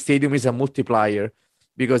obviously the stadium is a multiplier.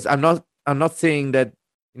 Because I'm not saying that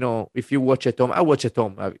if you watch at home, I watch at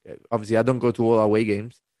home. Obviously, I don't go to all away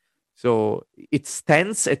games, so it's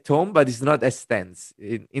tense at home, but it's not as tense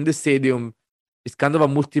in the stadium. It's kind of a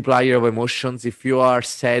multiplier of emotions. If you are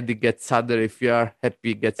sad, it gets sadder. If you are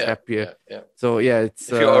happy, it gets happier. So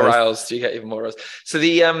it's if you're aroused, you get even more aroused. So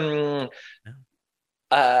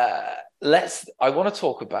I want to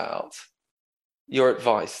talk about your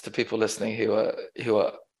advice to people listening who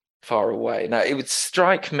are far away. Now, it would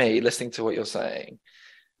strike me, listening to what you're saying,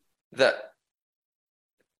 that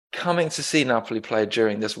coming to see Napoli play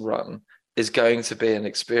during this run is going to be an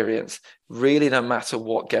experience, really, no matter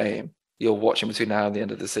what game you're watching between now and the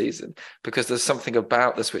end of the season, because there's something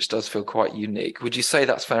about this which does feel quite unique. Would you say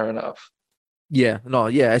that's fair enough?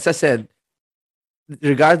 As I said,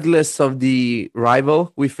 regardless of the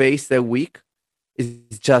rival we face that week,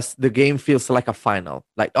 it's just the game feels like a final.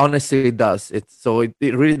 Like, honestly, it does. It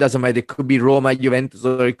really doesn't matter. It could be Roma, Juventus,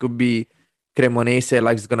 or it could be Cremonese,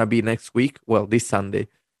 like it's gonna be next week. Well, this Sunday.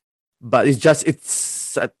 But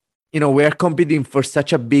we're competing for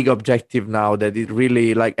such a big objective now that it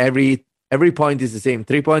really, like, every point is the same.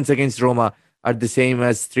 3 points against Roma are the same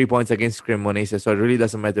as 3 points against Cremonese. So it really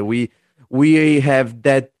doesn't matter. We have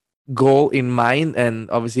that goal in mind, and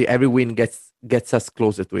obviously every win gets us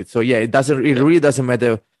closer to it. So it really doesn't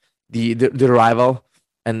matter the rival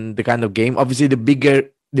and the kind of game. Obviously the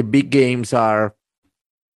big games are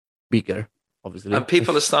bigger, obviously. And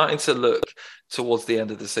people are starting to look towards the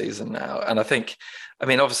end of the season now. And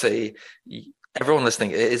obviously, everyone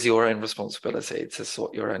listening, it is your own responsibility to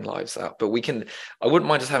sort your own lives out. But I wouldn't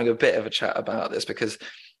mind just having a bit of a chat about this, because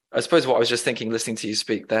I suppose what I was just thinking, listening to you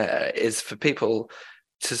speak there, is for people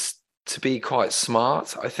to to be quite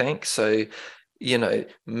smart, I think. So,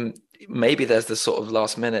 maybe there's the sort of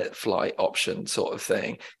last minute flight option sort of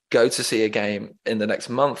thing. Go to see a game in the next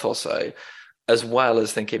month or so, as well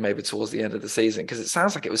as thinking maybe towards the end of the season, because it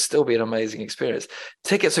sounds like it would still be an amazing experience.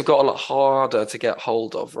 Tickets have got a lot harder to get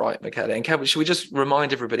hold of, right, Michele? And Kevin, should we just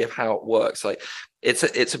remind everybody of how it works? Like,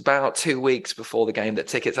 it's about 2 weeks before the game that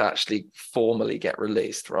tickets actually formally get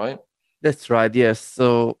released, right? That's right. Yes.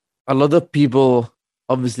 So a lot of people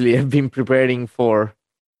obviously have been preparing for,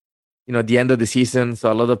 the end of the season.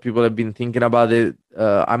 So a lot of people have been thinking about it.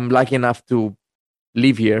 I'm lucky enough to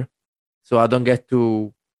live here, so I don't get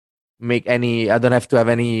to I don't have to have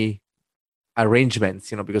any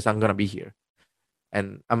arrangements, because I'm gonna be here,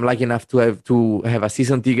 and I'm lucky enough to have a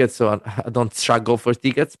season ticket, so I don't struggle for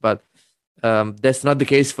tickets. But that's not the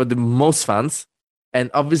case for the most fans,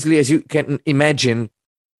 and obviously, as you can imagine,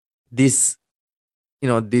 this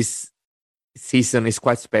season is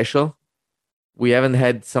quite special. We haven't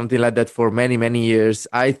had something like that for many, many years.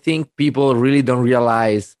 I think people really don't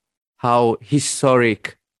realize how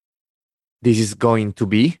historic this is going to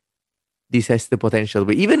be. This has the potential,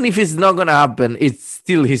 but even if it's not going to happen, it's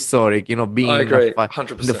still historic, being I agree,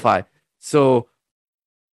 100%. In the fight. So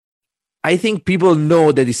I think people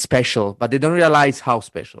know that it's special, but they don't realize how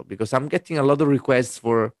special, because I'm getting a lot of requests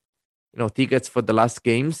for, tickets for the last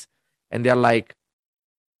games. And they're like,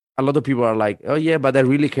 a lot of people are like, oh yeah, but I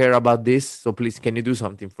really care about this. So please, can you do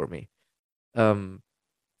something for me?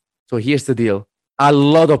 So here's the deal. A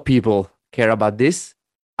lot of people care about this.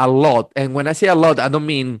 A lot. And when I say a lot, I don't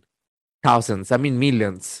mean thousands, I mean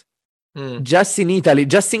millions. Just in Italy,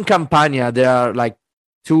 just in Campania, there are like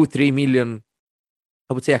 2-3 million,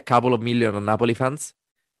 I would say a couple of million of Napoli fans.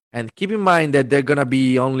 And keep in mind that there are gonna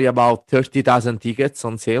be only about 30,000 tickets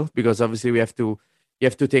on sale, because obviously you have to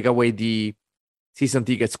take away the season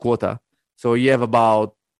tickets quota. So you have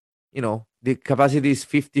about, the capacity is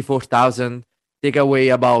 54,000. Take away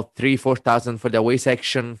about 3,000-4,000 for the away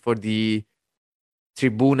section, for the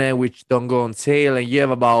tribune, which don't go on sale, and you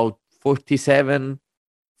have about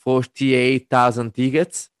 48,000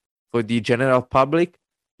 tickets for the general public.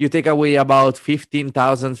 You take away about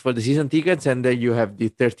 15,000 for the season tickets, and then you have the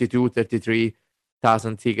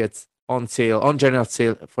 33,000 tickets on sale, on general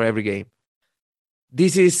sale for every game.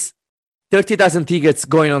 This is 30,000 tickets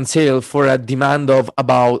going on sale for a demand of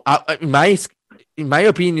about, in my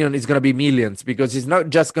opinion, it's going to be millions, because it's not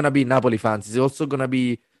just going to be Napoli fans. It's also going to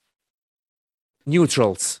be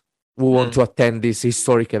neutrals who want to attend this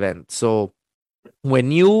historic event. So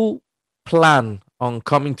when you plan on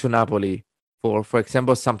coming to Napoli for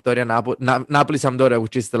example, Napoli-Sampdoria,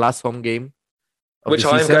 which is the last home game, which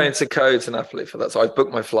I'm going to go to Napoli for that. So I've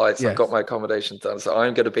booked my flights. Yes. I've got my accommodation done. So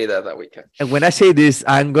I'm going to be there that weekend. And when I say this,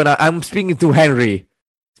 I'm speaking to Henry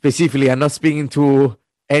specifically. I'm not speaking to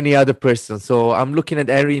any other person. So I'm looking at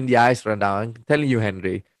Henry in the eyes right now. I'm telling you,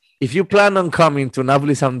 Henry, if you plan on coming to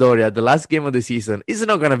Napoli-Sampdoria, the last game of the season, it's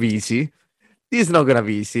not going to be easy. It's not going to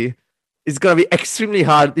be easy. It's going to be extremely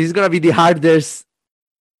hard. It's going to be the hardest,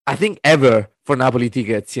 I think, ever for Napoli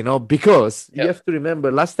tickets, because you have to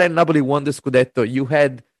remember, last time Napoli won the Scudetto, you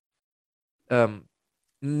had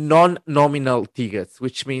non-nominal tickets,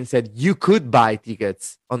 which means that you could buy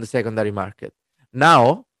tickets on the secondary market.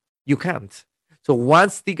 Now, you can't. So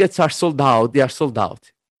once tickets are sold out, they are sold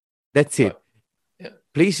out. That's it. Yeah.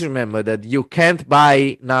 Please remember that you can't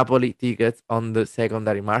buy Napoli tickets on the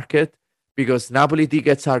secondary market, because Napoli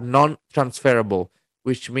tickets are non-transferable,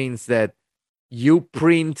 which means that you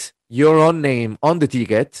print your own name on the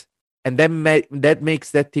ticket, and then that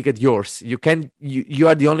makes that ticket yours. You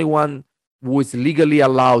are the only one who is legally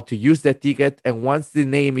allowed to use that ticket, and once the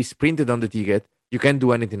name is printed on the ticket, you can't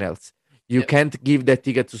do anything else. You can't give that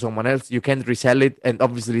ticket to someone else. You can't resell it, and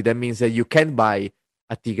obviously that means that you can't buy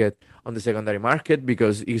a ticket on the secondary market,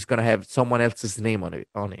 because it's gonna have someone else's name on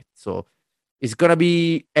it. So it's gonna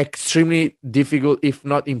be extremely difficult, if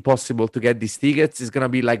not impossible, to get these tickets. It's gonna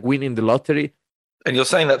be like winning the lottery. And you're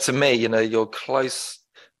saying that to me, your close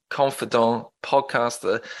confidant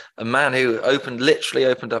podcaster, a man who literally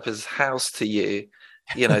opened up his house to you,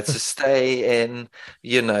 to stay in,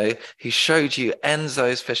 he showed you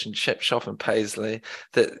Enzo's fish and chip shop in Paisley,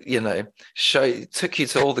 that, took you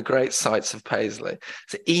to all the great sites of Paisley.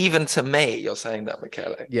 So even to me, you're saying that,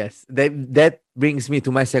 Michele. Yes, that brings me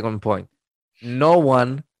to my second point. No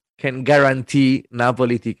one can guarantee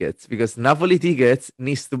Napoli tickets, because Napoli tickets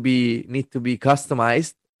need to be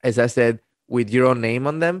customized, as I said, with your own name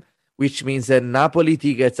on them, which means that Napoli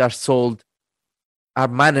tickets are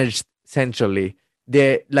managed centrally.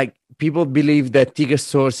 People believe that ticket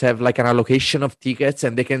stores have like an allocation of tickets,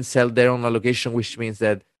 and they can sell their own allocation, which means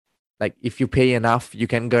that like if you pay enough, you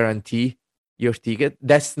can guarantee your ticket.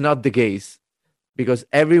 That's not the case because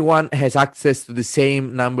everyone has access to the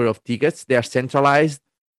same number of tickets. They are centralized.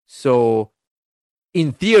 So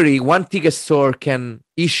in theory, one ticket store can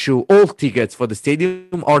issue all tickets for the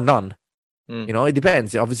stadium or none. You know, it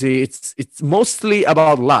depends. Obviously, it's mostly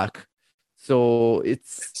about luck. So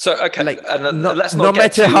it's so okay. like And no, let's no not get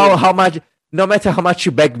matter too how much, no matter how much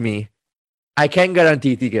you beg me, I can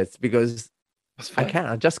guarantee tickets because That's I fine. can't.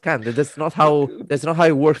 I just can't. That's not how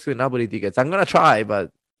it works with Napoli tickets. I'm gonna try,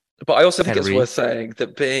 but I also think it's Henry. worth saying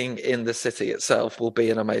that being in the city itself will be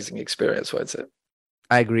an amazing experience, won't it?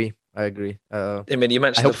 I agree. I mean, you I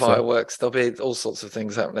mentioned the hope so. fireworks. There'll be all sorts of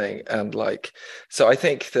things happening, and like, so I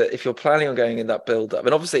think that if you're planning on going in that build-up,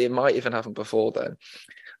 and obviously it might even happen before then,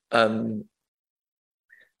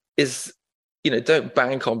 is don't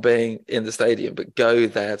bank on being in the stadium, but go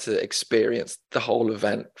there to experience the whole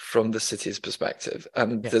event from the city's perspective.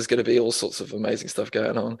 And there's going to be all sorts of amazing stuff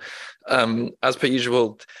going on. As per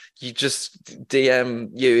usual, you just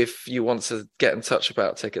DM you if you want to get in touch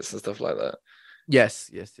about tickets and stuff like that. Yes.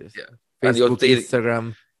 Yeah. Facebook,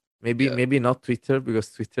 Instagram, maybe not Twitter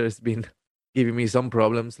because Twitter has been giving me some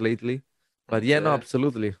problems lately. But no,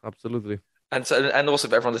 absolutely. And so, and also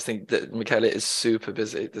for everyone listening, that Michele is super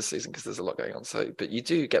busy this season because there's a lot going on. So, but you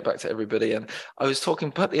do get back to everybody. And I was talking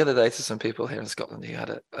about the other day to some people here in Scotland who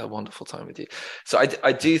had a wonderful time with you. So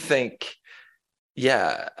I do think,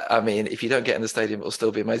 yeah, I mean, if you don't get in the stadium, it'll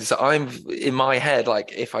still be amazing. So I'm in my head,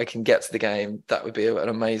 like if I can get to the game, that would be an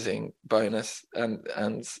amazing bonus. And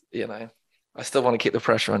I still want to keep the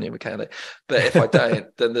pressure on you, Michele. But if I don't,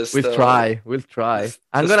 then there's We'll try.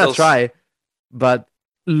 I'm there's gonna try, but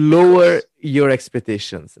lower your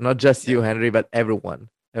expectations. Not just you, Henry, but everyone.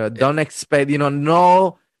 Don't expect,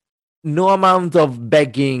 no amount of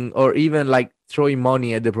begging or even like throwing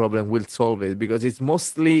money at the problem will solve it because it's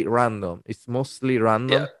mostly random.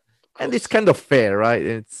 And it's kind of fair, right?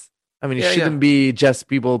 It shouldn't be just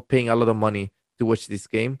people paying a lot of money to watch this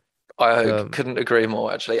game. I couldn't agree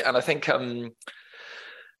more, actually. And I think on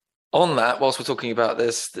that, whilst we're talking about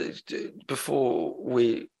this, before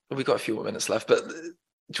we got a few more minutes left, but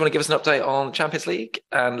do you want to give us an update on Champions League?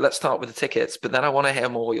 And let's start with the tickets, but then I want to hear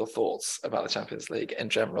more your thoughts about the Champions League in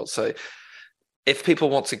general. So if people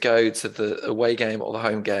want to go to the away game or the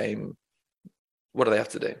home game, what do they have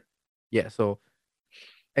to do? Yeah, so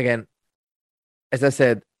again, as I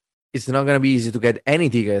said, it's not going to be easy to get any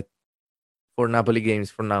ticket for Napoli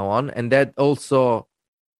games from now on. And that also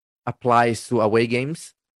applies to away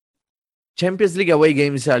games. Champions League away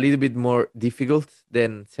games are a little bit more difficult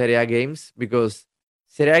than Serie A games because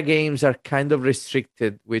Serie A games are kind of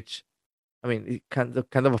restricted, which, it's kind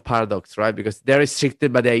of a paradox, right? Because they're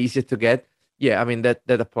restricted, but they're easier to get. Yeah,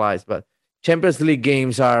 that applies. But Champions League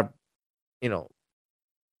games are,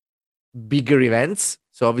 bigger events.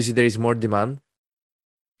 So obviously there is more demand.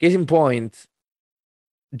 Case in point,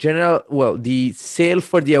 the sale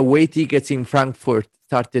for the away tickets in Frankfurt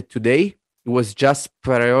started today. It was just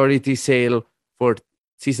priority sale for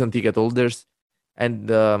season ticket holders. And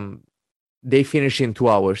they finish in 2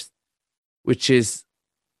 hours, which is,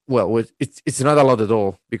 it's not a lot at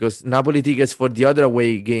all because Napoli tickets for the other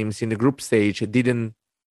away games in the group stage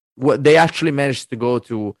they actually managed to go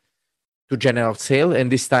to general sale,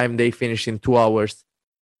 and this time they finished in 2 hours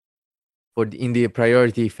in the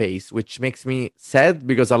priority phase, which makes me sad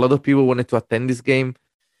because a lot of people wanted to attend this game,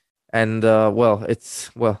 and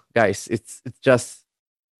guys, it's just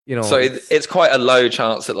So it's quite a low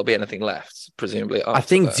chance that there'll be anything left, presumably. I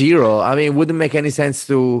think that. 0. It wouldn't make any sense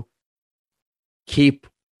to keep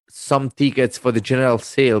some tickets for the general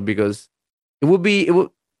sale because it would be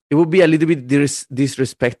a little bit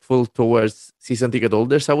disrespectful towards season ticket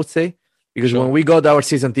holders, I would say. Because when we got our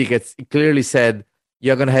season tickets, it clearly said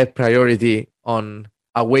you're gonna have priority on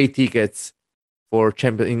away tickets for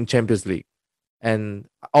Champions League, and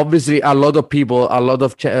obviously a lot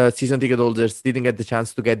of season ticket holders didn't get the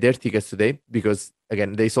chance to get their tickets today because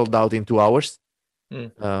again they sold out in 2 hours.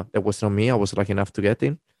 That was not me. I was lucky enough to get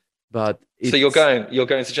in. But so you're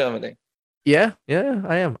going to Germany? Yeah,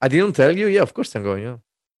 I am. I didn't tell you. Yeah, of course I'm going. Yeah.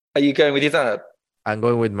 Are you going with your dad? I'm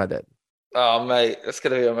going with my dad. Oh, mate, that's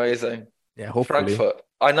going to be amazing. Yeah, hopefully. Frankfurt.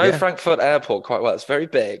 I know Frankfurt Airport quite well. It's very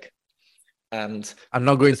big. And I'm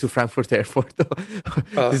not going to Frankfurt Airport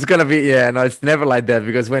though. It's gonna be it's never like that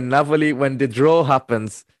because when the draw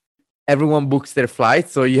happens, everyone books their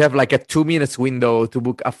flights. So you have like a 2 minutes window to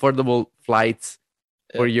book affordable flights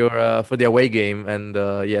for your for the away game, and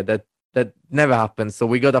that never happens. So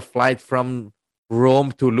we got a flight from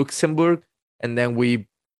Rome to Luxembourg, and then we're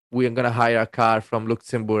gonna hire a car from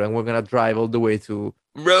Luxembourg, and we're gonna drive all the way to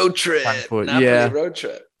road trip. Frankfurt. Napoli road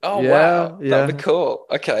trip. Oh Yeah, wow, yeah, that'd be cool.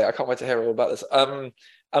 Okay, I can't wait to hear all about this.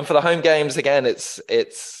 And for the home games again,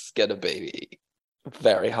 it's gonna be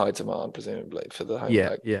very high demand, presumably, for the home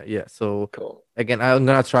leg. yeah. So Cool. again, I'm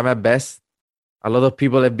gonna try my best. A lot of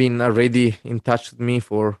people have been already in touch with me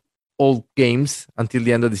for all games until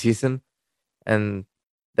the end of the season, and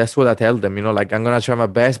that's what I tell them. Like I'm gonna try my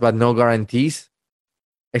best, but no guarantees.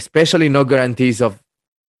 Especially no guarantees of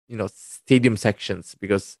stadium sections,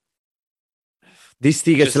 because these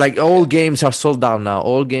tickets, Just like all games are sold out now.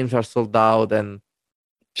 All games are sold out, and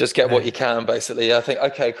just get what you can, basically. I think,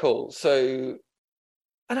 okay, cool. So,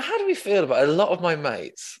 and how do we feel about it? A lot of my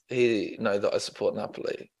mates who know that I support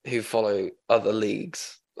Napoli, who follow other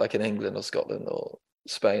leagues, like in England or Scotland or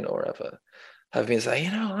Spain or wherever, have been saying,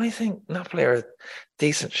 I think Napoli are a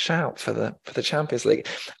decent shout for the Champions League.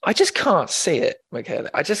 I just can't see it, Michele.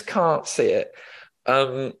 I just can't see it.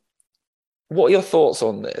 What are your thoughts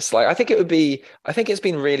on this? Like, I think it's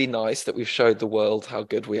been really nice that we've showed the world how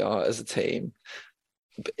good we are as a team.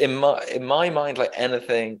 In my mind, like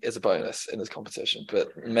anything is a bonus in this competition,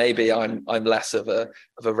 but maybe I'm less of a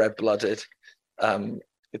red-blooded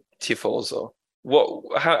tifoso.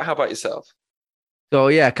 How about yourself? so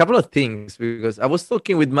yeah, a couple of things, because I was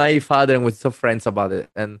talking with my father and with some friends about it,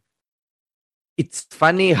 and it's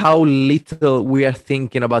funny how little we are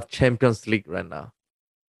thinking about Champions League right now.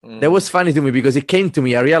 That was funny to me, because it came to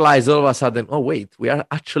me. I realized all of a sudden, oh wait, we are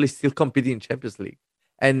actually still competing in Champions League.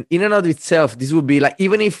 And in and of itself, this would be like,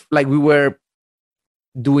 even if like we were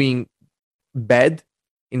doing bad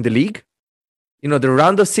in the league, the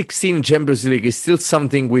round of 16 in Champions League is still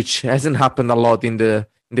something which hasn't happened a lot in the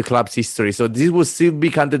club's history. So this will still be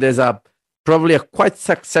counted as probably a quite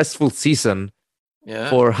successful season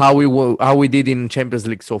for how we did in Champions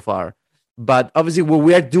League so far. But obviously, what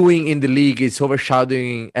we are doing in the league is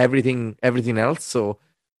overshadowing everything else. So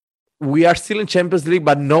we are still in Champions League,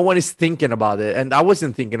 but no one is thinking about it. And I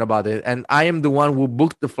wasn't thinking about it. And I am the one who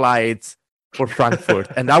booked the flights for Frankfurt.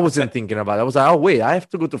 And I wasn't thinking about it. I was like, oh, wait, I have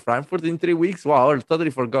to go to Frankfurt in 3 weeks? Wow, I totally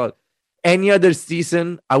forgot. Any other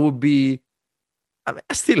season, I would be,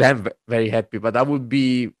 I still am very happy, but I would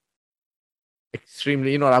be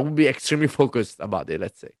extremely focused about it,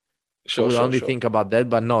 let's say. I would only think about that.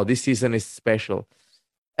 But no, this season is special.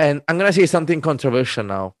 And I'm going to say something controversial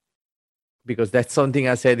now, because that's something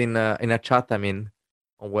I said in a chat I'm in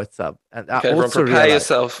on WhatsApp. And okay, I also prepare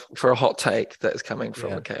yourself for a hot take that is coming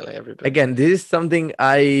from Michele, everybody. Again, this is something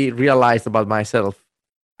I realized about myself.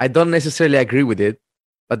 I don't necessarily agree with it,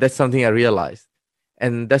 but that's something I realized.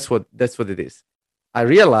 And that's what it is. I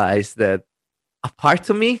realized that a part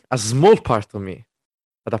of me, a small part of me,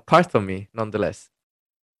 but a part of me nonetheless,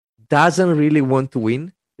 doesn't really want to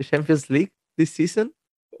win the Champions League this season.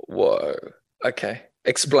 Whoa. Okay.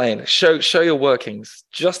 Explain. Show your workings.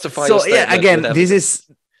 Justify your statement. So yeah, again, this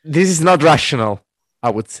is not rational, I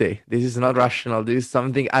would say. This is not rational. This is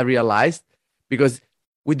something I realized, because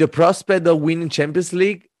with the prospect of winning Champions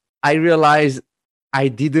League, I realized I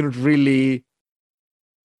didn't really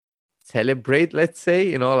celebrate, let's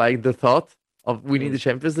say, like the thought of winning the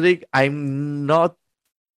Champions League. I'm not,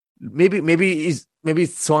 maybe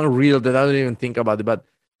it's so unreal that I don't even think about it, but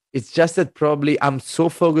it's just that probably I'm so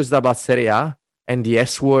focused about Serie A and the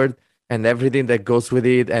S word and everything that goes with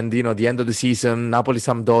it, and the end of the season, Napoli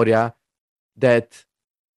Sampdoria, that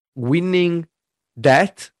winning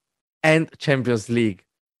that and Champions League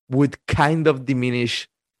would kind of diminish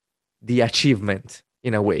the achievement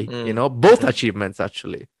in a way, both achievements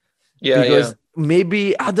actually. Because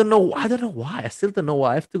maybe I don't know why. I still don't know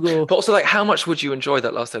why. I have to go. But also, like, how much would you enjoy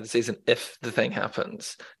that last day of the season if the thing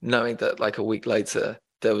happens, knowing that like a week later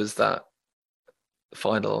there was that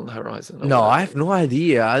final on the horizon? No, I have no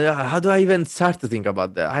idea. How do I even start to think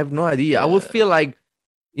about that? I have no idea. I would feel like,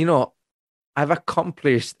 I've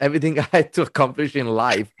accomplished everything I had to accomplish in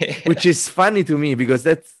life, which is funny to me, because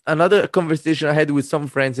that's another conversation I had with some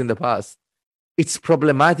friends in the past. It's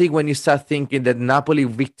problematic when you start thinking that Napoli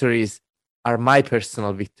victories are my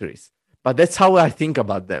personal victories. But that's how I think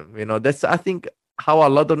about them. That's, I think, how a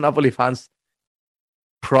lot of Napoli fans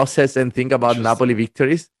process and think about Napoli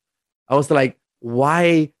victories. I was like,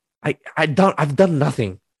 why? I've done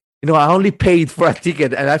nothing. I only paid for a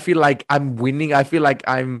ticket, and I feel like I'm winning. I feel like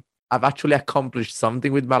I've actually accomplished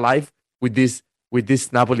something with my life with this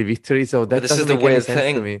Napoli victory. So this is the weird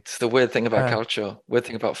thing. It's the weird thing about culture. Weird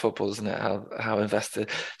thing about football, isn't it? How invested.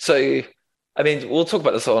 So, I mean, we'll talk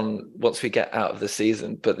about this once we get out of the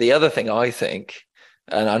season. But the other thing I think,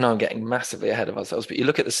 and I know I'm getting massively ahead of ourselves, but you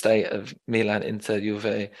look at the state of Milan, Inter,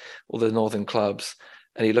 Juve, all the northern clubs,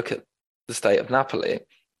 and you look at the state of Napoli,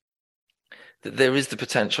 that there is the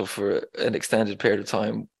potential for an extended period of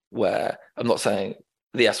time where, I'm not saying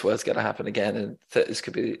the S word's going to happen again, and this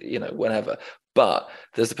could be, whenever. But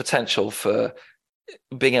there's the potential for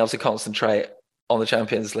being able to concentrate on the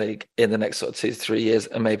Champions League in the next sort of 2 to 3 years,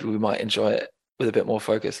 and maybe we might enjoy it with a bit more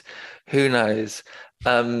focus. Who knows?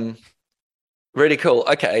 Really cool.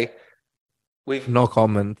 Okay, no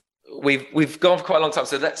comment. We've gone for quite a long time,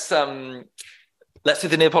 so let's do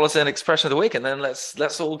the Neapolitan expression of the week, and then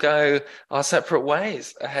let's all go our separate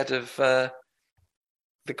ways ahead of the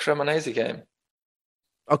Cremonese game.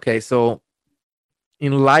 Okay, so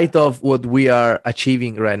in light of what we are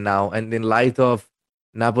achieving right now, and in light of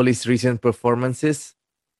Napoli's recent performances,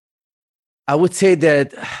 I would say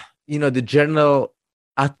that, the general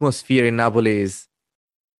atmosphere in Napoli is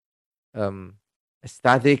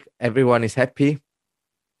ecstatic. Everyone is happy,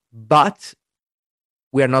 but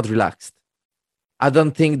we are not relaxed. I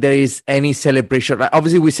don't think there is any celebration.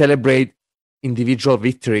 Obviously, we celebrate individual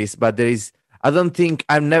victories, but I don't think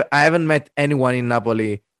I haven't met anyone in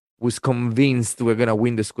Napoli who's convinced we're gonna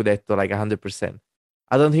win the Scudetto like 100%.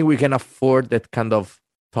 I don't think we can afford that kind of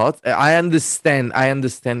thought. I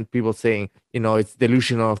understand people saying, it's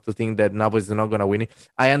delusional to think that Napoli is not gonna win it.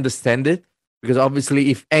 I understand it, because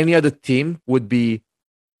obviously, if any other team would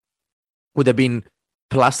have been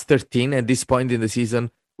plus 13 at this point in the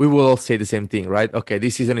season, we will all say the same thing, right? Okay,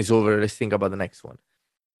 this season is over. Let's think about the next one.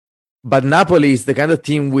 But Napoli is the kind of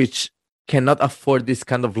team which cannot afford this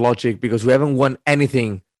kind of logic, because we haven't won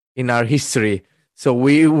anything in our history. So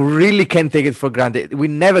we really can't take it for granted. We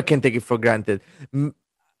never can take it for granted.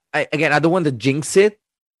 I don't want to jinx it.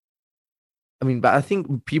 But I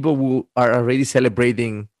think people who are already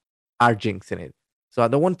celebrating are jinxing it. So I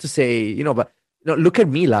don't want to say, look at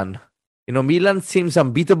Milan. Milan seems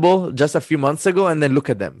unbeatable just a few months ago, and then look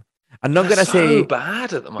at them. I'm not gonna say so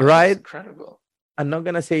bad at the moment, right? It's incredible. I'm not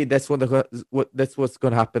gonna say that's what's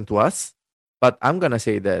gonna happen to us, but I'm gonna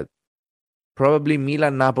say that probably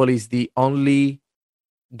Milan Napoli is the only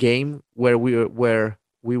game where we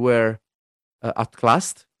were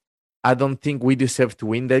outclassed. I don't think we deserved to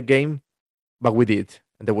win that game, but we did,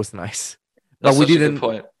 and that was nice. That's but we such didn't. A good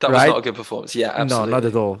point. That was not a good performance. Yeah, absolutely. No, not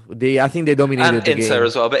at all. I think they dominated the game. And Inter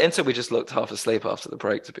as well, but Inter we just looked half asleep after the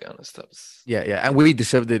break. To be honest, that was and we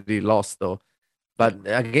deserved the loss though. But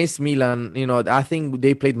against Milan, I think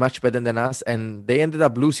they played much better than us, and they ended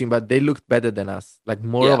up losing, but they looked better than us, like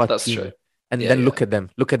more of a team. True. And then look at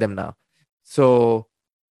them now. So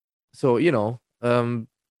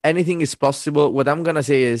anything is possible. What I'm gonna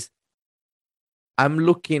say is, I'm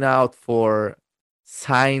looking out for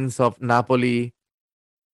signs of Napoli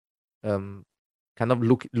kind of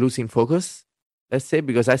losing focus, let's say,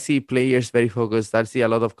 because I see players very focused. I see a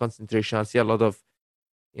lot of concentration. I see a lot of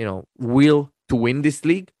will to win this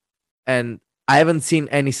league, and I haven't seen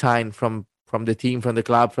any sign from the team, from the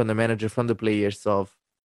club, from the manager, from the players of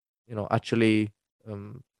actually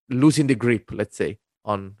losing the grip, let's say,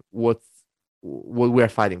 on what we are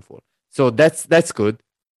fighting for. So that's good,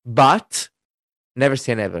 but never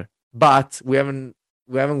say never. But we haven't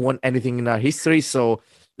won anything in our history, so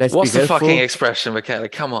let's What's be careful. The fucking expression, Michele?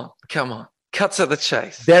 Come on. Cut to the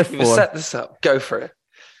chase. Therefore, you've set this up. Go for it.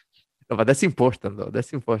 No, but that's important, though.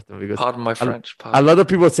 That's important because pardon my French. A lot of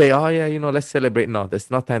people say, "Oh yeah, let's celebrate." No,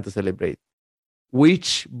 there's not time to celebrate.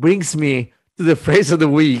 Which brings me to the phrase of the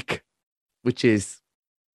week, which is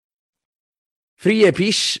 "Frigge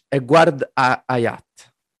pesce e guarda a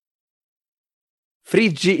yacht."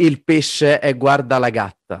 Friggi il pesce e guarda la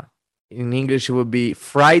gatta. In English, it would be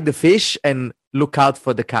fry the fish and look out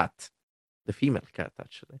for the cat, the female cat,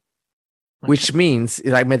 actually. Okay. Which means,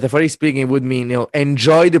 like metaphorically speaking, it would mean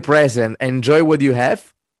enjoy the present, enjoy what you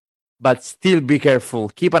have, but still be careful.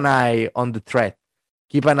 Keep an eye on the threat.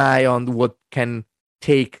 Keep an eye on what can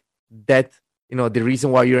take that, the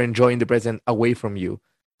reason why you're enjoying the present away from you.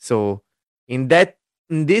 So, in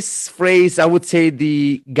this phrase, I would say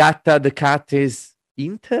the gatta, the cat, is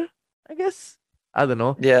Inter, I guess. I don't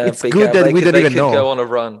know. Yeah, it's good that we don't even know.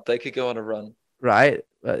 They could go on a run. Right.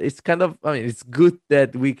 It's kind of, it's good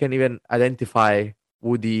that we can even identify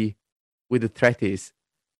who the threat is.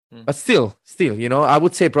 But still, I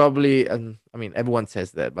would say probably, everyone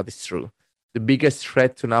says that, but it's true. The biggest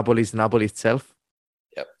threat to Napoli is Napoli itself.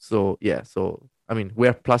 Yep. So,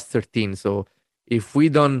 we're plus 13. So if we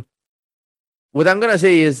don't, what I'm going to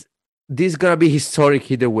say is this is going to be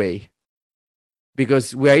historic either way.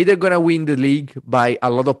 Because we're either going to win the league by a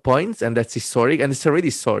lot of points, and that's historic, and it's already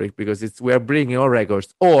historic because we're breaking all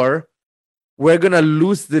records, or we're going to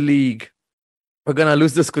lose the league. We're going to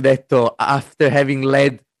lose the Scudetto after having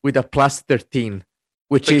led with a plus 13,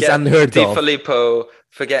 which is unheard Di of. Filippo,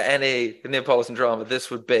 forget any Neapolitan drama.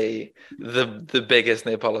 This would be the biggest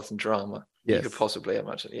Neapolitan drama you could possibly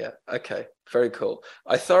imagine. Yeah. Okay. Very cool.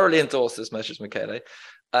 I thoroughly endorse this message, Michele.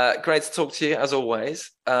 Great to talk to you as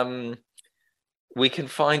always. We can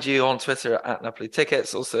find you on Twitter at Napoli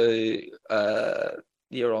Tickets. Also,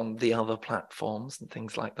 you're on the other platforms and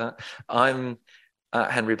things like that. I'm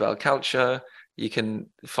at Henry Bell Culture. You can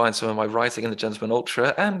find some of my writing in the Gentleman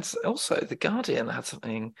Ultra, and also The Guardian had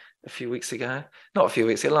something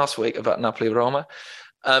last week about Napoli Roma.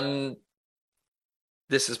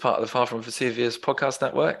 This is part of the Far From Vesuvius podcast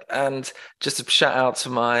network, and just a shout out to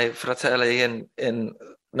my fratelli in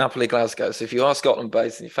Napoli, Glasgow. So if you are Scotland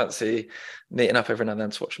based and you fancy meeting up every now and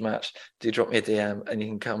then to watch a match, do drop me a DM and you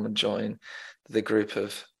can come and join the group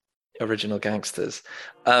of original gangsters.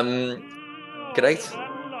 Great,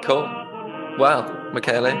 cool. Well,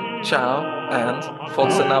 Michele, ciao, and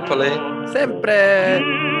Forza Napoli.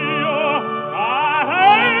 Sempre!